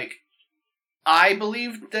 like, I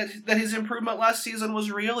believe that his improvement last season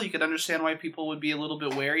was real. You could understand why people would be a little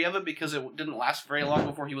bit wary of it because it didn't last very long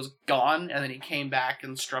before he was gone, and then he came back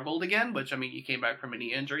and struggled again. Which, I mean, he came back from a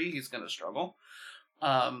knee injury; he's going to struggle.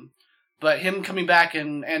 But him coming back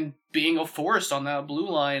and being a force on that blue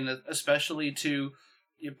line, especially to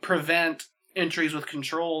prevent entries with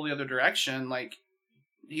control the other direction, like,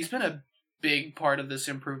 he's been a big part of this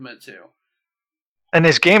improvement too. And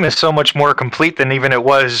his game is so much more complete than even it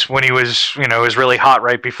was when he was, was really hot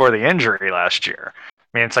right before the injury last year.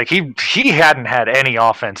 I mean, it's like he hadn't had any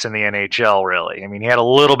offense in the NHL, really. I mean, he had a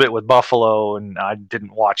little bit with Buffalo, and I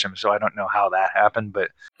didn't watch him, so I don't know how that happened.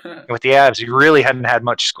 But with the Avs, he really hadn't had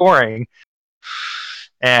much scoring.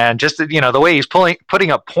 And just, the way he's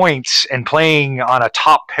putting up points and playing on a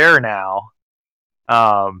top pair now,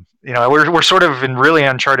 we're sort of in really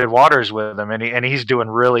uncharted waters with him, and he's doing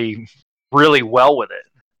really, really well with it.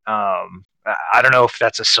 I don't know if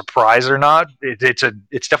that's a surprise or not. It's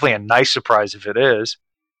definitely a nice surprise if it is.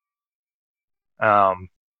 But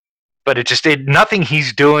nothing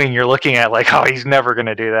he's doing, you're looking at like, oh, he's never going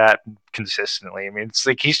to do that consistently. I mean, it's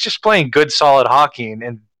like he's just playing good, solid hockey,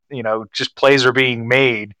 and just plays are being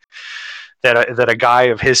made that a guy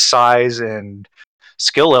of his size and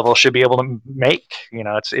skill level should be able to make.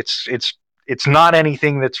 It's not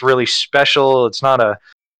anything that's really special. It's not a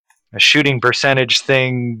shooting percentage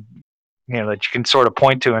thing, that you can sort of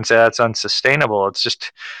point to and say that's unsustainable. It's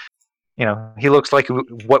just, he looks like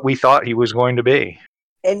what we thought he was going to be.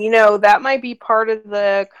 And, that might be part of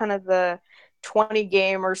the kind of the 20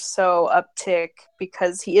 game or so uptick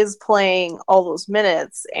because he is playing all those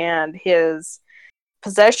minutes and his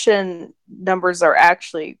possession numbers are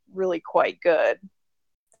actually really quite good.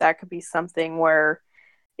 That could be something where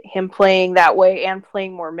him playing that way and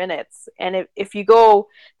playing more minutes. And if you go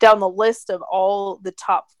down the list of all the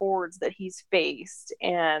top forwards that he's faced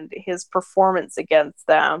and his performance against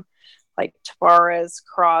them, like Tavares,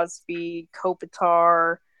 Crosby,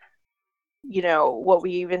 Kopitar, what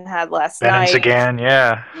we even had last night. Again,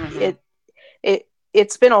 yeah.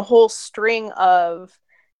 It's been a whole string of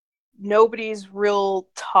nobody's real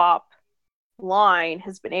top line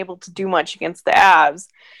has been able to do much against the Avs.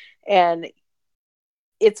 And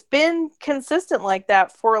it's been consistent like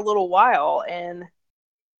that for a little while, and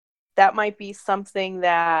that might be something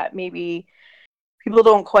that maybe people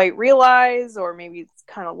don't quite realize, or maybe it's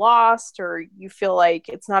kind of lost, or you feel like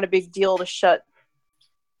it's not a big deal to shut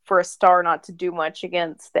for a star not to do much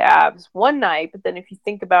against the Avs one night. But then if you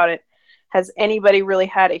think about it, has anybody really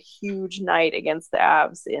had a huge night against the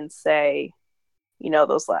Avs in, say,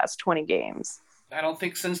 those last 20 games? I don't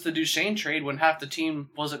think since the Duchesne trade, when half the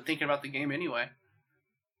team wasn't thinking about the game anyway.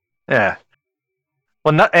 Yeah.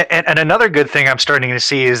 Well, and another good thing I'm starting to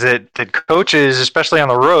see is that coaches, especially on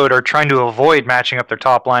the road, are trying to avoid matching up their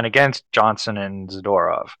top line against Johnson and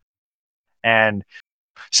Zadorov. And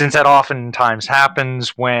since that oftentimes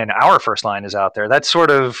happens when our first line is out there, that sort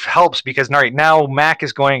of helps because right now Mac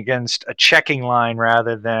is going against a checking line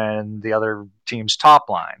rather than the other team's top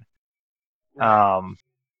line. And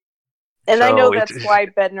I know that's why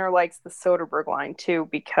Bednar likes the Soderberg line too,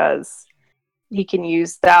 because he can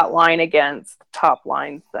use that line against the top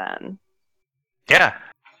lines then. Yeah.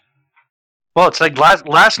 Well, it's like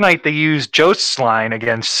last night they used Jost's line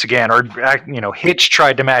against Sagan, or Hitch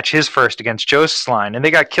tried to match his first against Jost's line, and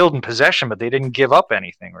they got killed in possession, but they didn't give up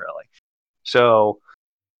anything really. So,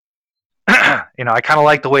 I kind of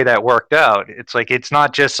like the way that worked out. It's like it's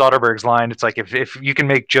not just Soderberg's line. It's like if you can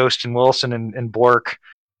make Jost and Wilson and Bork,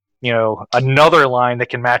 another line that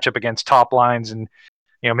can match up against top lines, and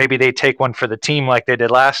maybe they take one for the team like they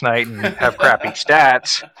did last night and have crappy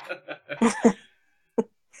stats.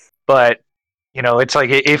 But it's like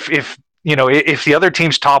if the other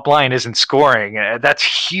team's top line isn't scoring,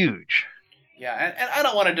 that's huge. Yeah, and I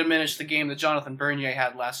don't want to diminish the game that Jonathan Bernier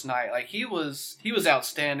had last night. Like he was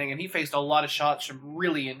outstanding, and he faced a lot of shots from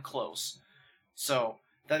really in close. So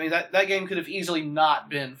that game could have easily not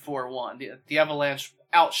been 4-1. The Avalanche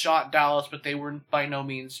outshot Dallas, but they were by no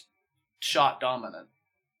means shot dominant.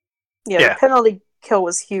 Yeah, the penalty kill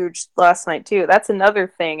was huge last night too. That's another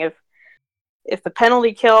thing. If the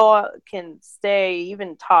penalty kill can stay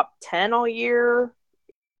even top 10 all year,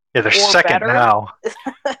 yeah, they're second better now.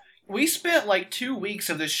 We spent like 2 weeks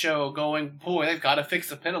of this show going, boy, they've got to fix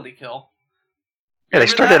the penalty kill. Yeah, they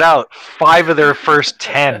started out 5 of their first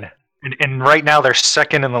 10, and right now they're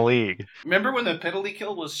second in the league. Remember when the penalty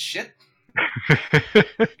kill was shit?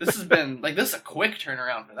 This is a quick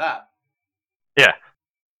turnaround for that. Yeah.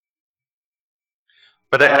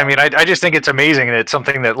 But I just think it's amazing that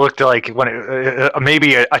something that looked like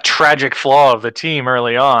maybe a tragic flaw of the team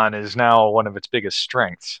early on is now one of its biggest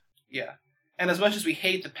strengths. Yeah, And as much as we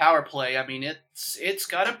hate the power play, I mean, it's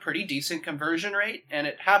got a pretty decent conversion rate, and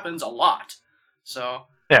it happens a lot. So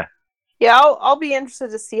Yeah, I'll be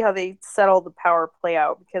interested to see how they settle the power play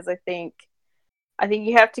out, because I think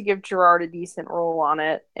you have to give Gerard a decent role on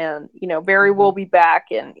it, and Barry will be back,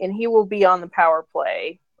 and he will be on the power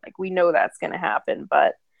play. Like, we know that's going to happen,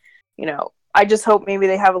 but I just hope maybe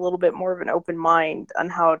they have a little bit more of an open mind on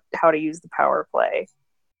how to use the power play.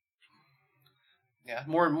 Yeah,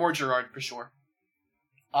 more Gerard for sure.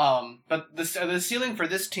 But the ceiling for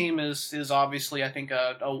this team is obviously, I think,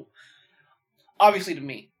 obviously to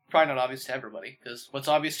me, probably not obvious to everybody, because what's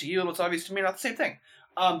obvious to you and what's obvious to me are not the same thing.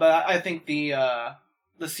 But I think the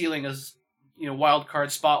ceiling is wild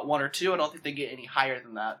card spot 1 or 2. I don't think they get any higher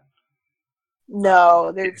than that.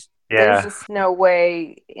 No, there's just no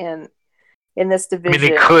way in this division. I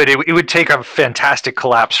mean, they could. It would take a fantastic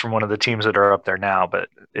collapse from one of the teams that are up there now, but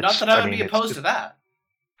not that I would be opposed to that.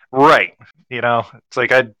 Right. It's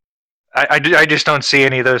like I just don't see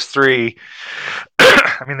any of those three.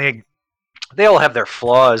 I mean, they all have their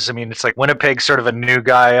flaws. I mean, it's like Winnipeg's sort of a new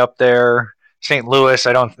guy up there. St. Louis,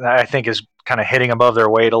 I think is kind of hitting above their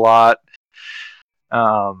weight a lot.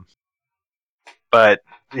 But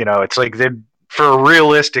it's like for a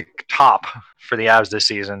realistic top for the Avs this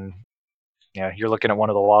season, you're looking at one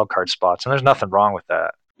of the wild card spots, and there's nothing wrong with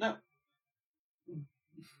that. No.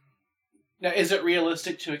 Now, is it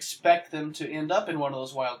realistic to expect them to end up in one of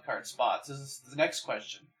those wild card spots? This is the next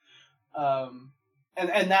question. And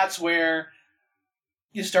that's where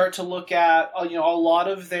you start to look at, a lot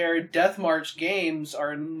of their Death March games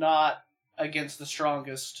are not against the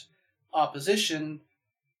strongest opposition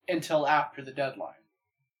until after the deadline.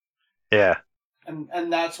 Yeah.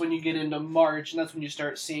 And that's when you get into March, and that's when you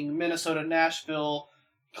start seeing Minnesota, Nashville,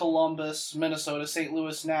 Columbus, Minnesota, St.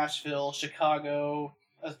 Louis, Nashville, Chicago,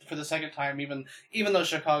 for the second time, even though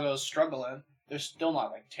Chicago's struggling, they're still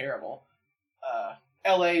not terrible.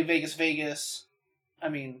 LA, Vegas. I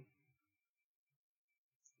mean,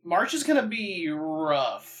 March is gonna be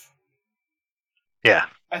rough. Yeah.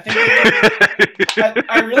 I think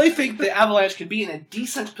I really think the Avalanche could be in a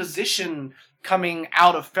decent position coming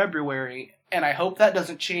out of February, and I hope that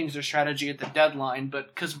doesn't change their strategy at the deadline,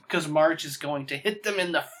 but because March is going to hit them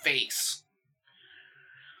in the face.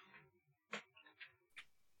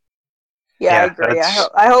 Yeah, I agree.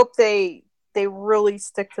 I hope they really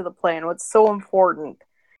stick to the plan. What's so important,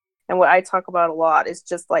 and what I talk about a lot, is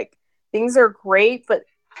just things are great, but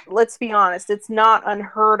let's be honest, it's not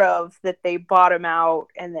unheard of that they bottom out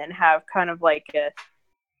and then have kind of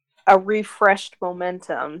a refreshed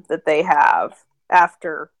momentum that they have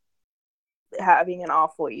after having an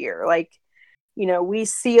awful year. We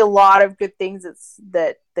see a lot of good things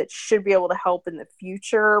that should be able to help in the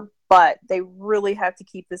future, but they really have to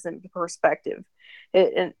keep this in perspective.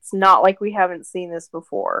 It's not like we haven't seen this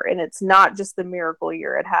before, and it's not just the miracle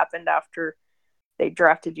year. It happened after they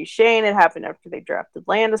drafted Duchesne. It happened after they drafted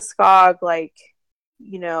Landeskog.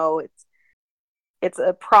 It's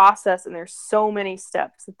a process, and there's so many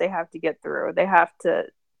steps that they have to get through. They have to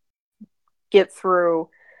get through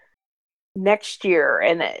next year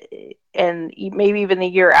and maybe even the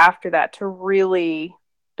year after that to really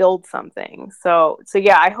build something. So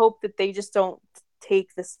yeah, I hope that they just don't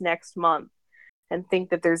take this next month and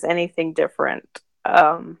think that there's anything different.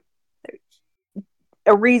 A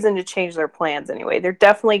reason to change their plans anyway. There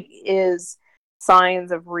definitely is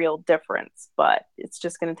signs of real difference, but it's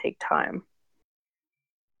just going to take time.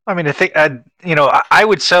 I mean, I think I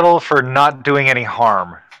would settle for not doing any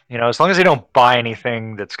harm. As long as they don't buy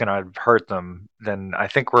anything that's going to hurt them, then I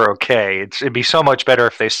think we're okay. It'd be so much better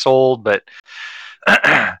if they sold, but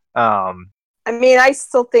I mean, I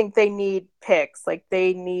still think they need picks.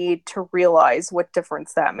 They need to realize what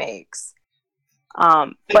difference that makes.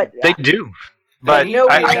 But they do. But no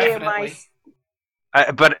way am I.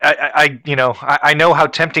 I know how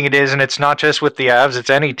tempting it is, and it's not just with the Avs; it's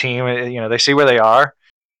any team. They see where they are,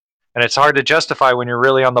 and it's hard to justify when you're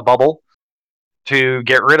really on the bubble to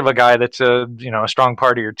get rid of a guy that's a strong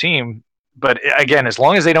part of your team. But again, as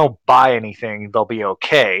long as they don't buy anything, they'll be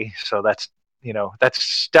okay. So that's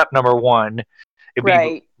step number one. It'd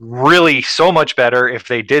be really so much better if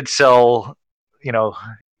they did sell.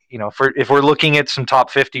 If we're looking at some top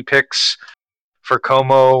 50 picks for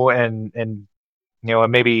Como and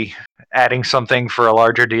maybe adding something for a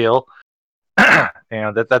larger deal,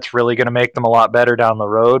 that's really going to make them a lot better down the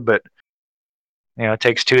road. But it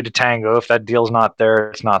takes two to tango. If that deal's not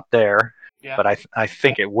there, it's not there. Yeah. But I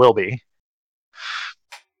think it will be.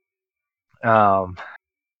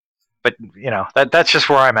 But that's just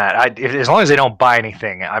where I'm at. As long as they don't buy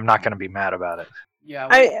anything, I'm not going to be mad about it.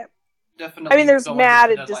 Yeah. definitely. I mean, there's go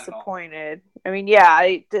mad into the and deadline at all. disappointed. I mean, yeah,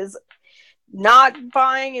 it does. Not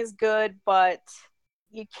buying is good, but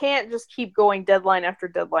you can't just keep going deadline after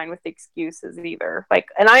deadline with excuses either. Like,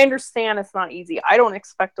 and I understand it's not easy. I don't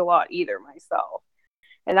expect a lot either myself.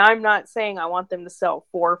 And I'm not saying I want them to sell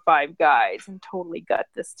 4 or 5 guys and totally gut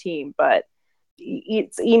this team, but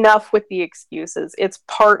it's enough with the excuses. It's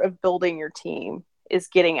part of building your team is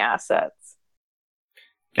getting assets.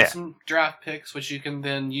 Get some draft picks, which you can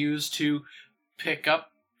then use to pick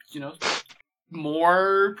up,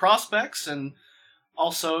 more prospects, and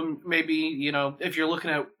also maybe, if you're looking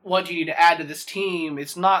at what you need to add to this team,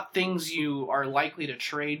 it's not things you are likely to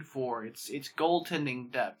trade for. It's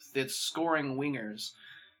goaltending depth. It's scoring wingers.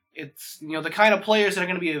 It's, the kind of players that are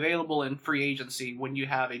going to be available in free agency when you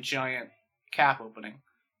have a giant cap opening.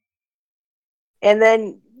 And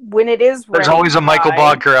then when it is There's always a Michael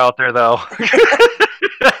Bodker out there, though.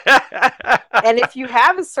 And if you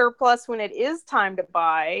have a surplus when it is time to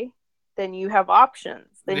buy, then you have options.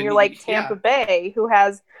 Then you're like Tampa Bay, who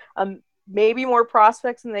has maybe more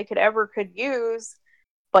prospects than they could use,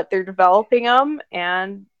 but they're developing them,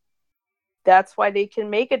 and that's why they can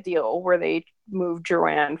make a deal where they move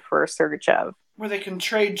Drouin for Sergachev. Where they can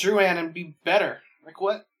trade Drouin and be better. Like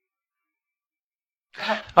what?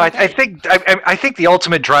 I think the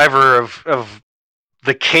ultimate driver of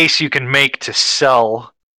the case you can make to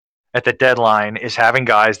sell at the deadline is having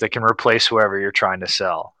guys that can replace whoever you're trying to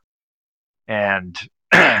sell. And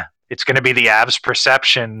it's going to be the Avs'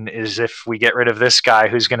 perception is if we get rid of this guy,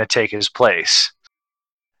 who's going to take his place.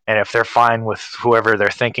 And if they're fine with whoever they're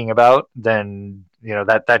thinking about, then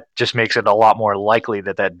that just makes it a lot more likely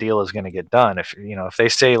that deal is going to get done. If they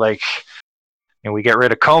say we get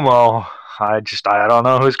rid of Como, I don't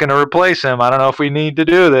know who's going to replace him. I don't know if we need to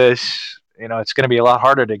do this. It's going to be a lot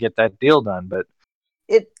harder to get that deal done. But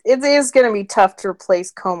it is going to be tough to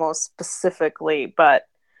replace Como specifically. But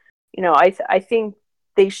I think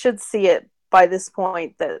they should see it by this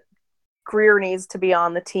point that Greer needs to be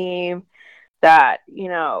on the team. That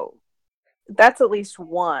that's at least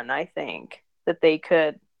one, I think, that they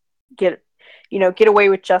could get away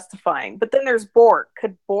with justifying. But then there's Bork.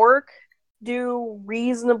 Could Bork do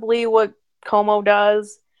reasonably what Como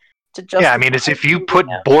does to justify? Yeah, I mean, it's if you put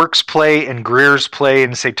Bork's play and Greer's play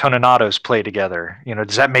and say Toninado's play together,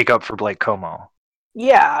 does that make up for Blake Como?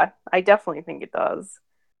 Yeah, I definitely think it does.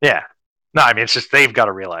 Yeah. No, I mean, it's just they've got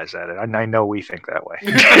to realize that. I know we think that way.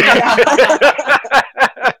 Yeah.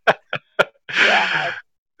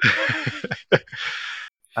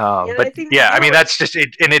 But yeah, I mean, that's just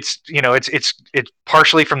it, and it's it's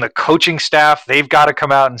partially from the coaching staff. They've got to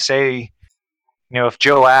come out and say, if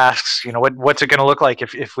Joe asks, what's it going to look like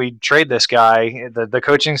if we trade this guy, the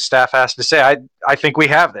coaching staff has to say, I think we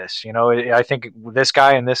have this. I think this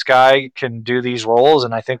guy and this guy can do these roles,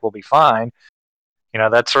 and I think we'll be fine.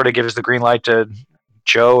 That sort of gives the green light to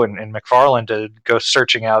Joe and McFarland to go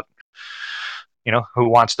searching out, who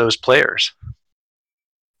wants those players.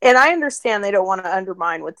 And I understand they don't want to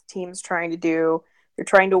undermine what the team's trying to do. They're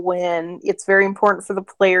trying to win. It's very important for the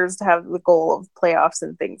players to have the goal of playoffs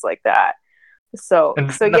and things like that. So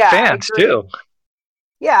yeah, fans too.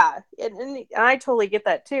 Yeah, and I totally get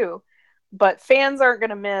that too. But fans aren't going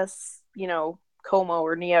to miss, Como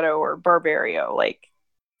or Nieto or Barberio.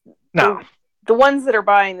 No. The ones that are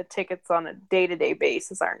buying the tickets on a day-to-day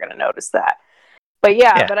basis aren't going to notice that. But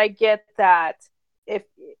yeah, but I get that if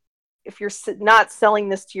you're not selling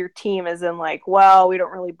this to your team as in well, we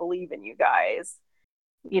don't really believe in you guys.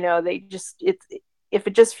 If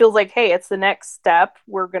it just feels like, hey, it's the next step,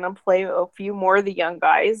 we're going to play a few more of the young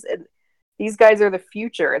guys. And these guys are the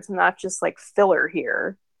future. It's not just filler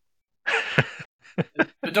here.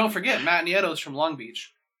 But don't forget, Matt Nieto's from Long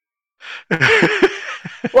Beach.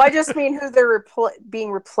 Well, I just mean who they're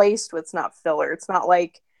being replaced with. It's not filler. It's not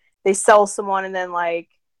like they sell someone and then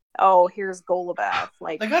oh, here's Golubath.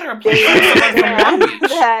 They got to replace someone from Long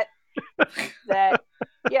Beach. that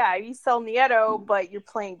yeah, you sell Nieto, but you're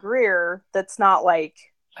playing Greer. That's not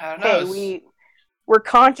hey, we're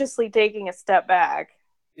consciously taking a step back.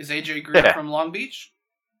 Is AJ Greer from Long Beach?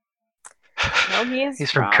 No,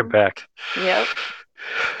 he's from Quebec. Yep.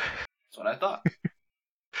 That's what I thought.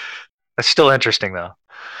 That's still interesting, though.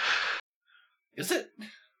 Is it?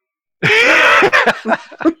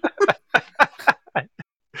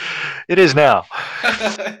 It is now.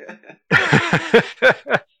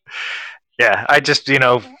 Yeah, I just,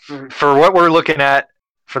 for what we're looking at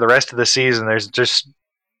for the rest of the season,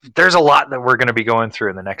 there's a lot that we're going to be going through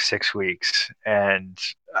in the next 6 weeks. And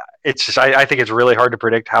it's just, I think it's really hard to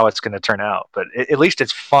predict how it's going to turn out, but at least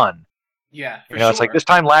it's fun. Yeah. It's like this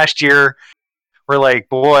time last year, we're like,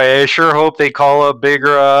 boy, I sure hope they call up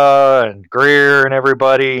Bigra and Greer and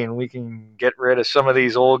everybody, and we can get rid of some of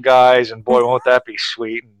these old guys. And boy, won't that be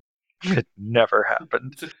sweet? And it never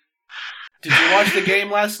happened. Did you watch the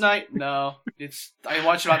game last night? No. I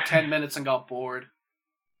watched about 10 minutes and got bored.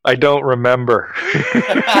 I don't remember.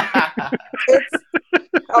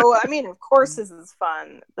 I mean, of course this is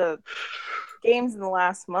fun. The games in the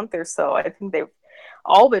last month or so, I think they've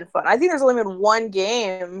all been fun. I think there's only been one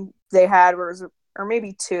game they had or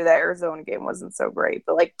maybe two. That Arizona game wasn't so great,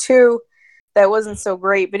 but like two that wasn't so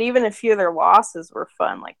great. But even a few of their losses were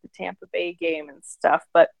fun, like the Tampa Bay game and stuff.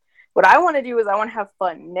 But what I want to do is I want to have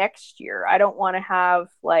fun next year. I don't want to have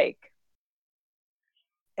like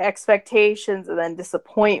expectations and then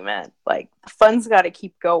disappointment. Like the fun's got to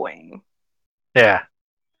keep going. Yeah.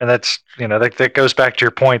 And that's, that goes back to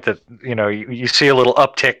your point that, you see a little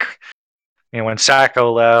uptick, when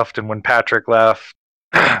Sacco left and when Patrick left,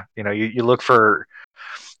 you look for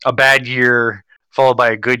a bad year followed by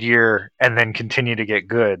a good year and then continue to get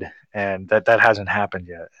good. And that hasn't happened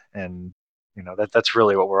yet. And, that's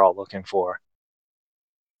really what we're all looking for.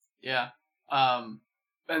 Yeah. And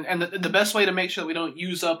the best way to make sure that we don't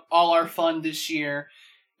use up all our fun this year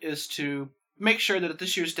is to make sure that at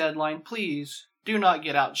this year's deadline, please do not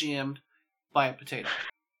get out GM'd by a potato.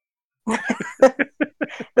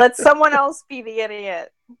 Let someone else be the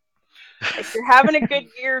idiot. If you're having a good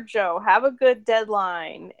year, Joe, have a good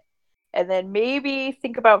deadline. And then maybe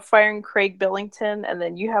think about firing Craig Billington, and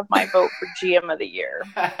then you have my vote for GM of the year.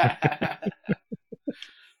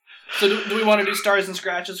 So do we want to do stars and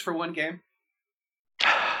scratches for one game?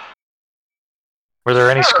 Were there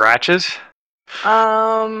any scratches?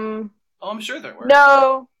 Oh, I'm sure there were.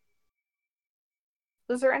 No.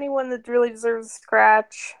 Was there anyone that really deserves a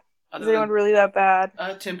scratch? Is anyone really that bad?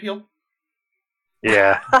 Tim Peel.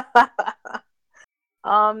 Yeah.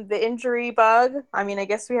 The injury bug. I mean, I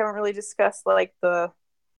guess we haven't really discussed like the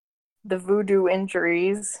voodoo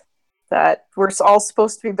injuries that were all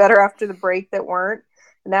supposed to be better after the break that weren't.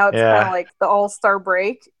 And now it's kind of like the All-Star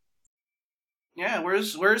break. Yeah,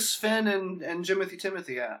 where's Finn and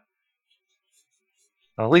Timothy at?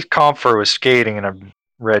 Well, at least Comfer was skating in a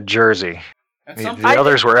red jersey. The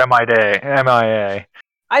others were MIA.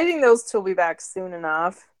 I think those two will be back soon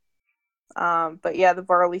enough. But yeah, the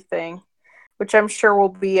Varley thing, which I'm sure will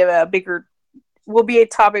be a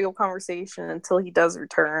topic of conversation until he does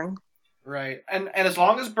return. Right, and as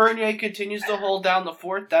long as Bernier continues to hold down the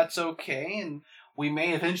fort, that's okay, and we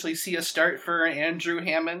may eventually see a start for Andrew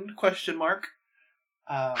Hammond ?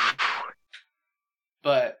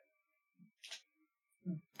 But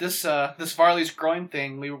this Varley's groin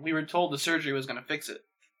thing, we were told the surgery was going to fix it.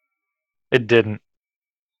 It didn't.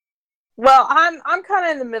 Well, I'm kind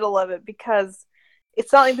of in the middle of it because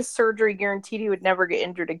it's not like the surgery guaranteed he would never get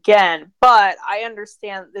injured again. But I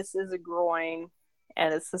understand that this is a groin,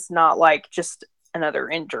 and it's just not like just another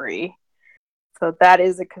injury. So that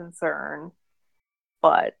is a concern.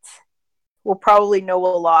 But we'll probably know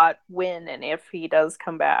a lot when and if he does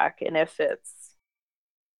come back, and if it's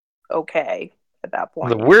okay at that point.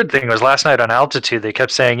 The weird thing was last night on Altitude, they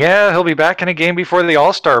kept saying, yeah, he'll be back in a game before the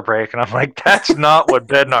All-Star break. And I'm like, that's not what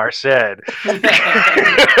Bednar said.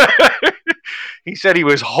 He said he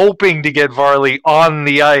was hoping to get Varley on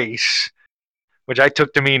the ice, which I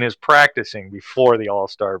took to mean is practicing before the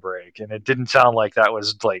All-Star break. And it didn't sound like that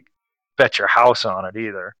was like bet your house on it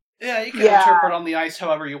either. Yeah, you can interpret on the ice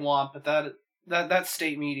however you want, but that's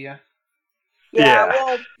state media. Yeah,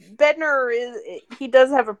 well, Bednar he does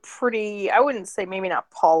have a pretty, I wouldn't say maybe not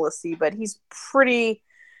policy, but he's pretty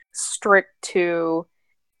strict to,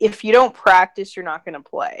 if you don't practice, you're not going to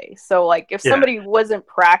play. So, like, if somebody wasn't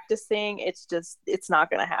practicing, it's not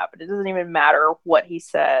going to happen. It doesn't even matter what he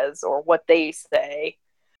says or what they say.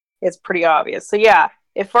 It's pretty obvious. So, yeah,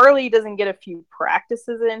 if Varley doesn't get a few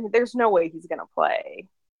practices in, there's no way he's going to play.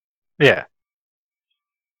 Yeah.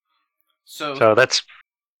 So that's...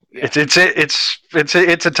 Yeah. It's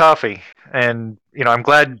a toughie, and I'm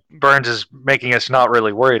glad Burns is making us not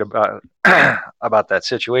really worried about about that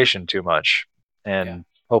situation too much, and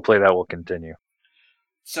hopefully that will continue.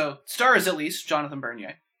 So stars at least Jonathan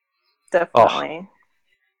Bernier, definitely.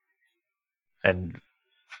 And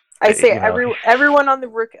I say everyone on the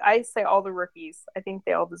rookie. I say all the rookies. I think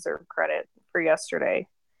they all deserve credit for yesterday.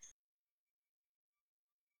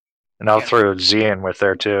 And I'll throw Z in with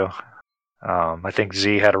there too. I think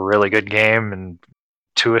Z had a really good game and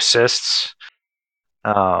 2 assists.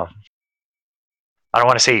 I don't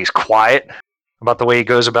want to say he's quiet about the way he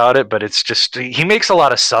goes about it, but it's just he makes a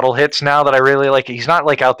lot of subtle hits now that I really like. He's not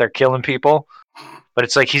like out there killing people, but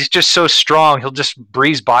it's like he's just so strong. He'll just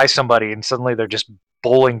breeze by somebody and suddenly they're just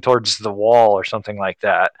bowling towards the wall or something like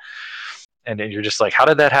that. And then you're just like, how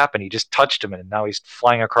did that happen? He just touched him, and now he's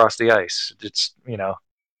flying across the ice. It's,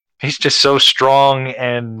 he's just so strong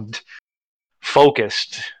and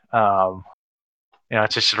focused.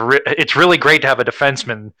 It's just it's really great to have a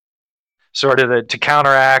defenseman sort of to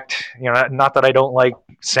counteract. Not that I don't like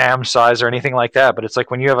Sam's size or anything like that, but it's like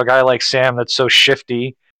when you have a guy like Sam that's so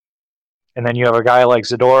shifty, and then you have a guy like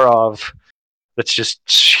Zadorov that's just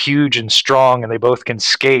huge and strong, and they both can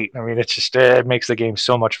skate. I mean, it makes the game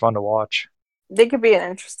so much fun to watch. They could be an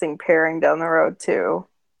interesting pairing down the road too.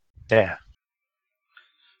 Yeah.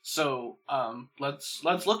 So let's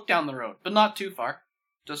look down the road, but not too far.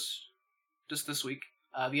 Just this week.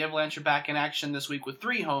 The Avalanche are back in action this week with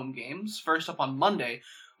 3 home games. First up on Monday,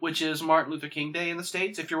 which is Martin Luther King Day in the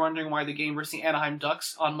States. If you're wondering why the game versus the Anaheim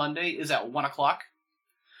Ducks on Monday is at 1 o'clock.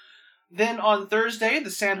 Then on Thursday, the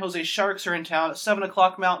San Jose Sharks are in town at 7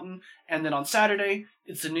 o'clock Mountain. And then on Saturday,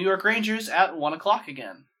 it's the New York Rangers at 1 o'clock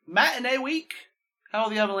again. Matinee week. How will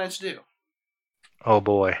the Avalanche do? Oh,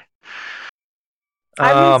 boy.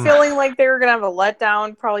 I've been feeling like they were going to have a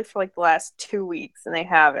letdown probably for like the last 2 weeks, and they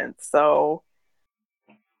haven't. So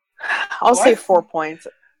I'll say 4 points.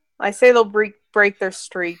 I say they'll break their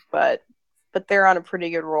streak, but they're on a pretty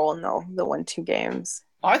good roll, and they'll win 2 games.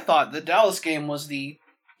 I thought the Dallas game was the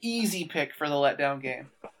easy pick for the letdown game.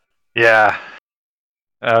 Yeah.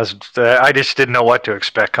 I just didn't know what to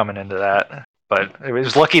expect coming into that. But it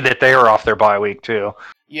was lucky that they were off their bye week, too.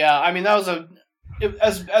 Yeah, I mean, that was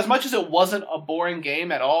as much as it wasn't a boring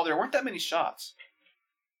game at all, there weren't that many shots.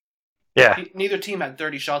 Yeah. Neither team had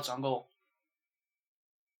 30 shots on goal.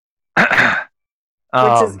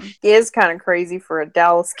 Which is kind of crazy for a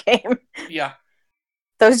Dallas game. Yeah.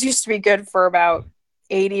 Those used to be good for about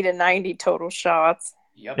 80 to 90 total shots.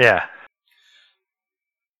 Yep. Yeah.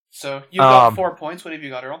 So you got 4 points. What have you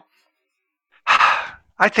got, Earl?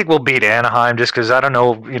 I think we'll beat Anaheim just because, I don't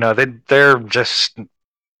know, they're just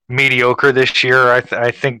mediocre this year.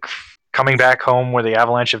 I think coming back home where the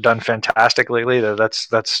Avalanche have done fantastic lately, that's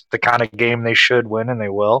the kind of game they should win, and they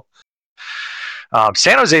will.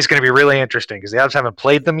 San Jose is going to be really interesting because the Avs haven't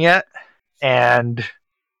played them yet, and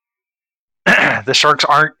the Sharks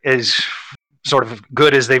aren't as sort of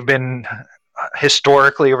good as they've been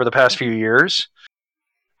historically over the past few years.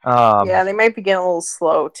 Yeah, they might be getting a little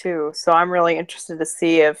slow too. So I'm really interested to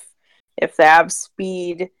see if the Avs'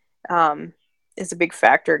 speed is a big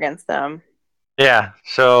factor against them. Yeah,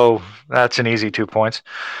 so that's an easy 2 points.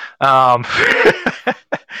 And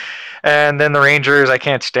then the Rangers, I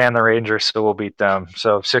can't stand the Rangers, so we'll beat them.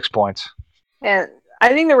 So 6 points. And I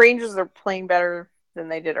think the Rangers are playing better than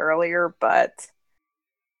they did earlier, but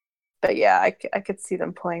yeah, I could see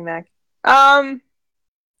them playing that.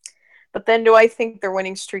 But then do I think their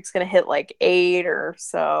winning streak's going to hit like 8 or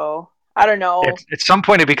so? I don't know. At some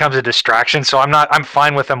point, it becomes a distraction. So I'm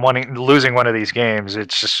fine with them losing one of these games.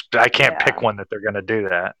 It's just I can't pick one that they're going to do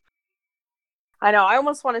that. I know. I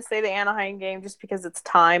almost want to say the Anaheim game just because it's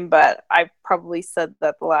time, but I probably said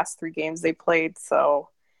that the last 3 games they played. So,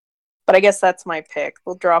 but I guess that's my pick.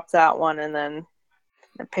 We'll drop that one and then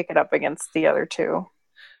pick it up against the other 2.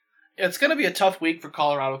 It's going to be a tough week for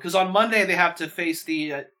Colorado because on Monday they have to face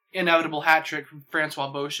the inevitable hat trick from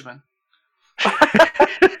Francois Beauchemin.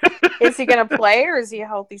 Is he going to play or is he a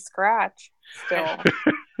healthy scratch still?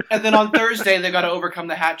 And then on Thursday, they got to overcome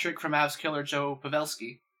the hat trick from Avs killer Joe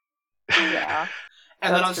Pavelski. Yeah.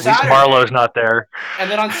 And then on At least Saturday, Marlowe's not there.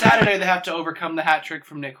 And then on Saturday, they have to overcome the hat trick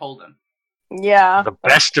from Nick Holden. Yeah. The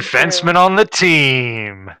best defenseman on the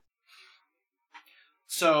team.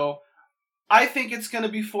 So, I think it's going to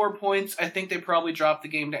be 4 points. I think they probably drop the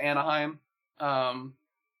game to Anaheim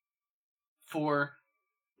for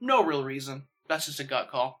no real reason. That's just a gut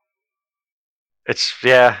call.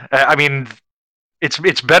 I mean,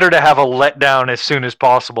 it's better to have a letdown as soon as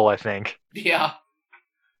possible, I think. Yeah.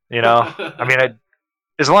 I mean,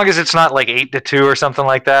 as long as it's not like 8-2 or something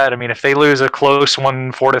like that. I mean, if they lose a close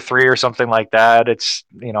one, 4-3 or something like that, it's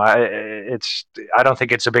I don't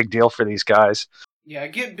think it's a big deal for these guys. Yeah,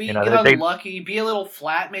 get unlucky, be a little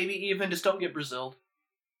flat, maybe even. Just don't get Braziled.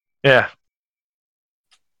 Yeah.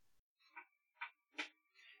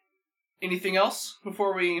 Anything else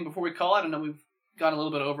before we call it? I know we've gone a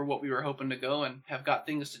little bit over what we were hoping to go and have got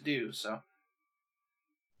things to do. So.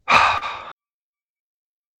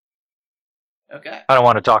 Okay. I don't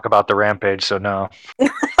want to talk about the Rampage, so no.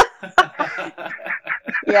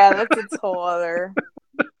 Yeah, that's its whole other.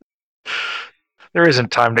 There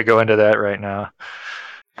isn't time to go into that right now.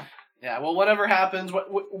 Yeah, well, whatever happens,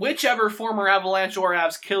 whichever former Avalanche or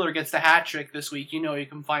Avs killer gets the hat trick this week, you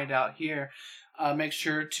can find out here. Make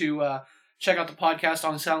sure to Check out the podcast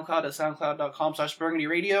on SoundCloud at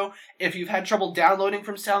soundcloud.com/BurgundyRadio. If you've had trouble downloading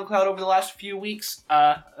from SoundCloud over the last few weeks,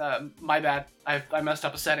 my bad. I messed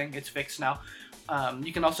up a setting. It's fixed now.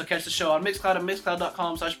 You can also catch the show on Mixcloud at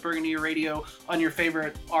mixcloud.com/BurgundyRadio on your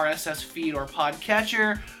favorite RSS feed or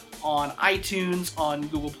podcatcher, on iTunes, on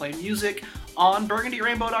Google Play Music, on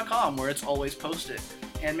burgundyrainbow.com where it's always posted.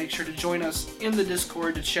 And make sure to join us in the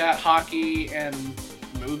Discord to chat hockey and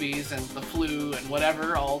movies and the flu and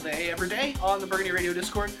whatever all day, every day on the Burgundy Radio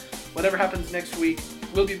Discord. Whatever happens next week,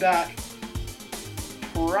 we'll be back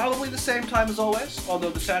probably the same time as always,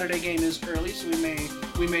 although the Saturday game is early, so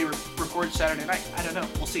we may record Saturday night. I don't know.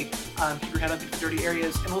 We'll see. Keep your head up in the dirty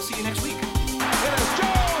areas, and we'll see you next week. It is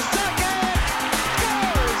Joe Sakic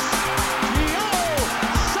scores! Joe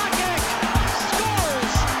Sakic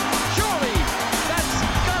scores! Surely that's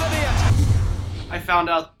gotta be it. I found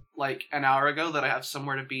out like an hour ago that I have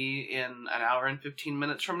somewhere to be in an hour and 15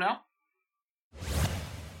 minutes from now.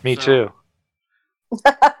 Me So- too.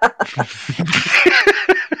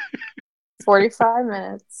 45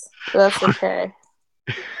 minutes. That's okay.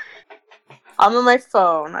 I'm on my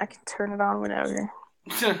phone. I can turn it on whenever.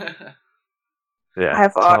 Yeah. I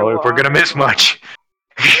have So Ottawa if we're gonna on. miss much.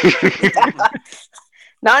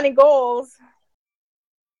 Not any goals.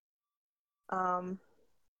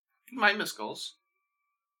 Might miss goals.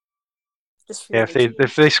 Just Yeah,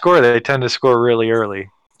 if they score, they tend to score really early.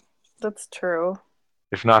 That's true.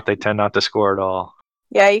 If not, they tend not to score at all.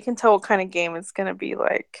 Yeah, you can tell what kind of game it's gonna be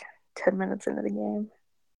like 10 minutes into the game.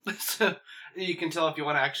 So you can tell if you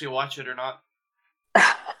want to actually watch it or not.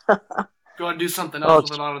 Go and do something Oh, else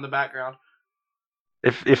with it on in the background.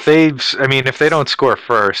 If they don't score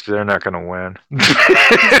first, they're not gonna win.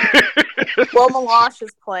 Well, Malash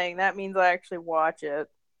is playing. That means I actually watch it.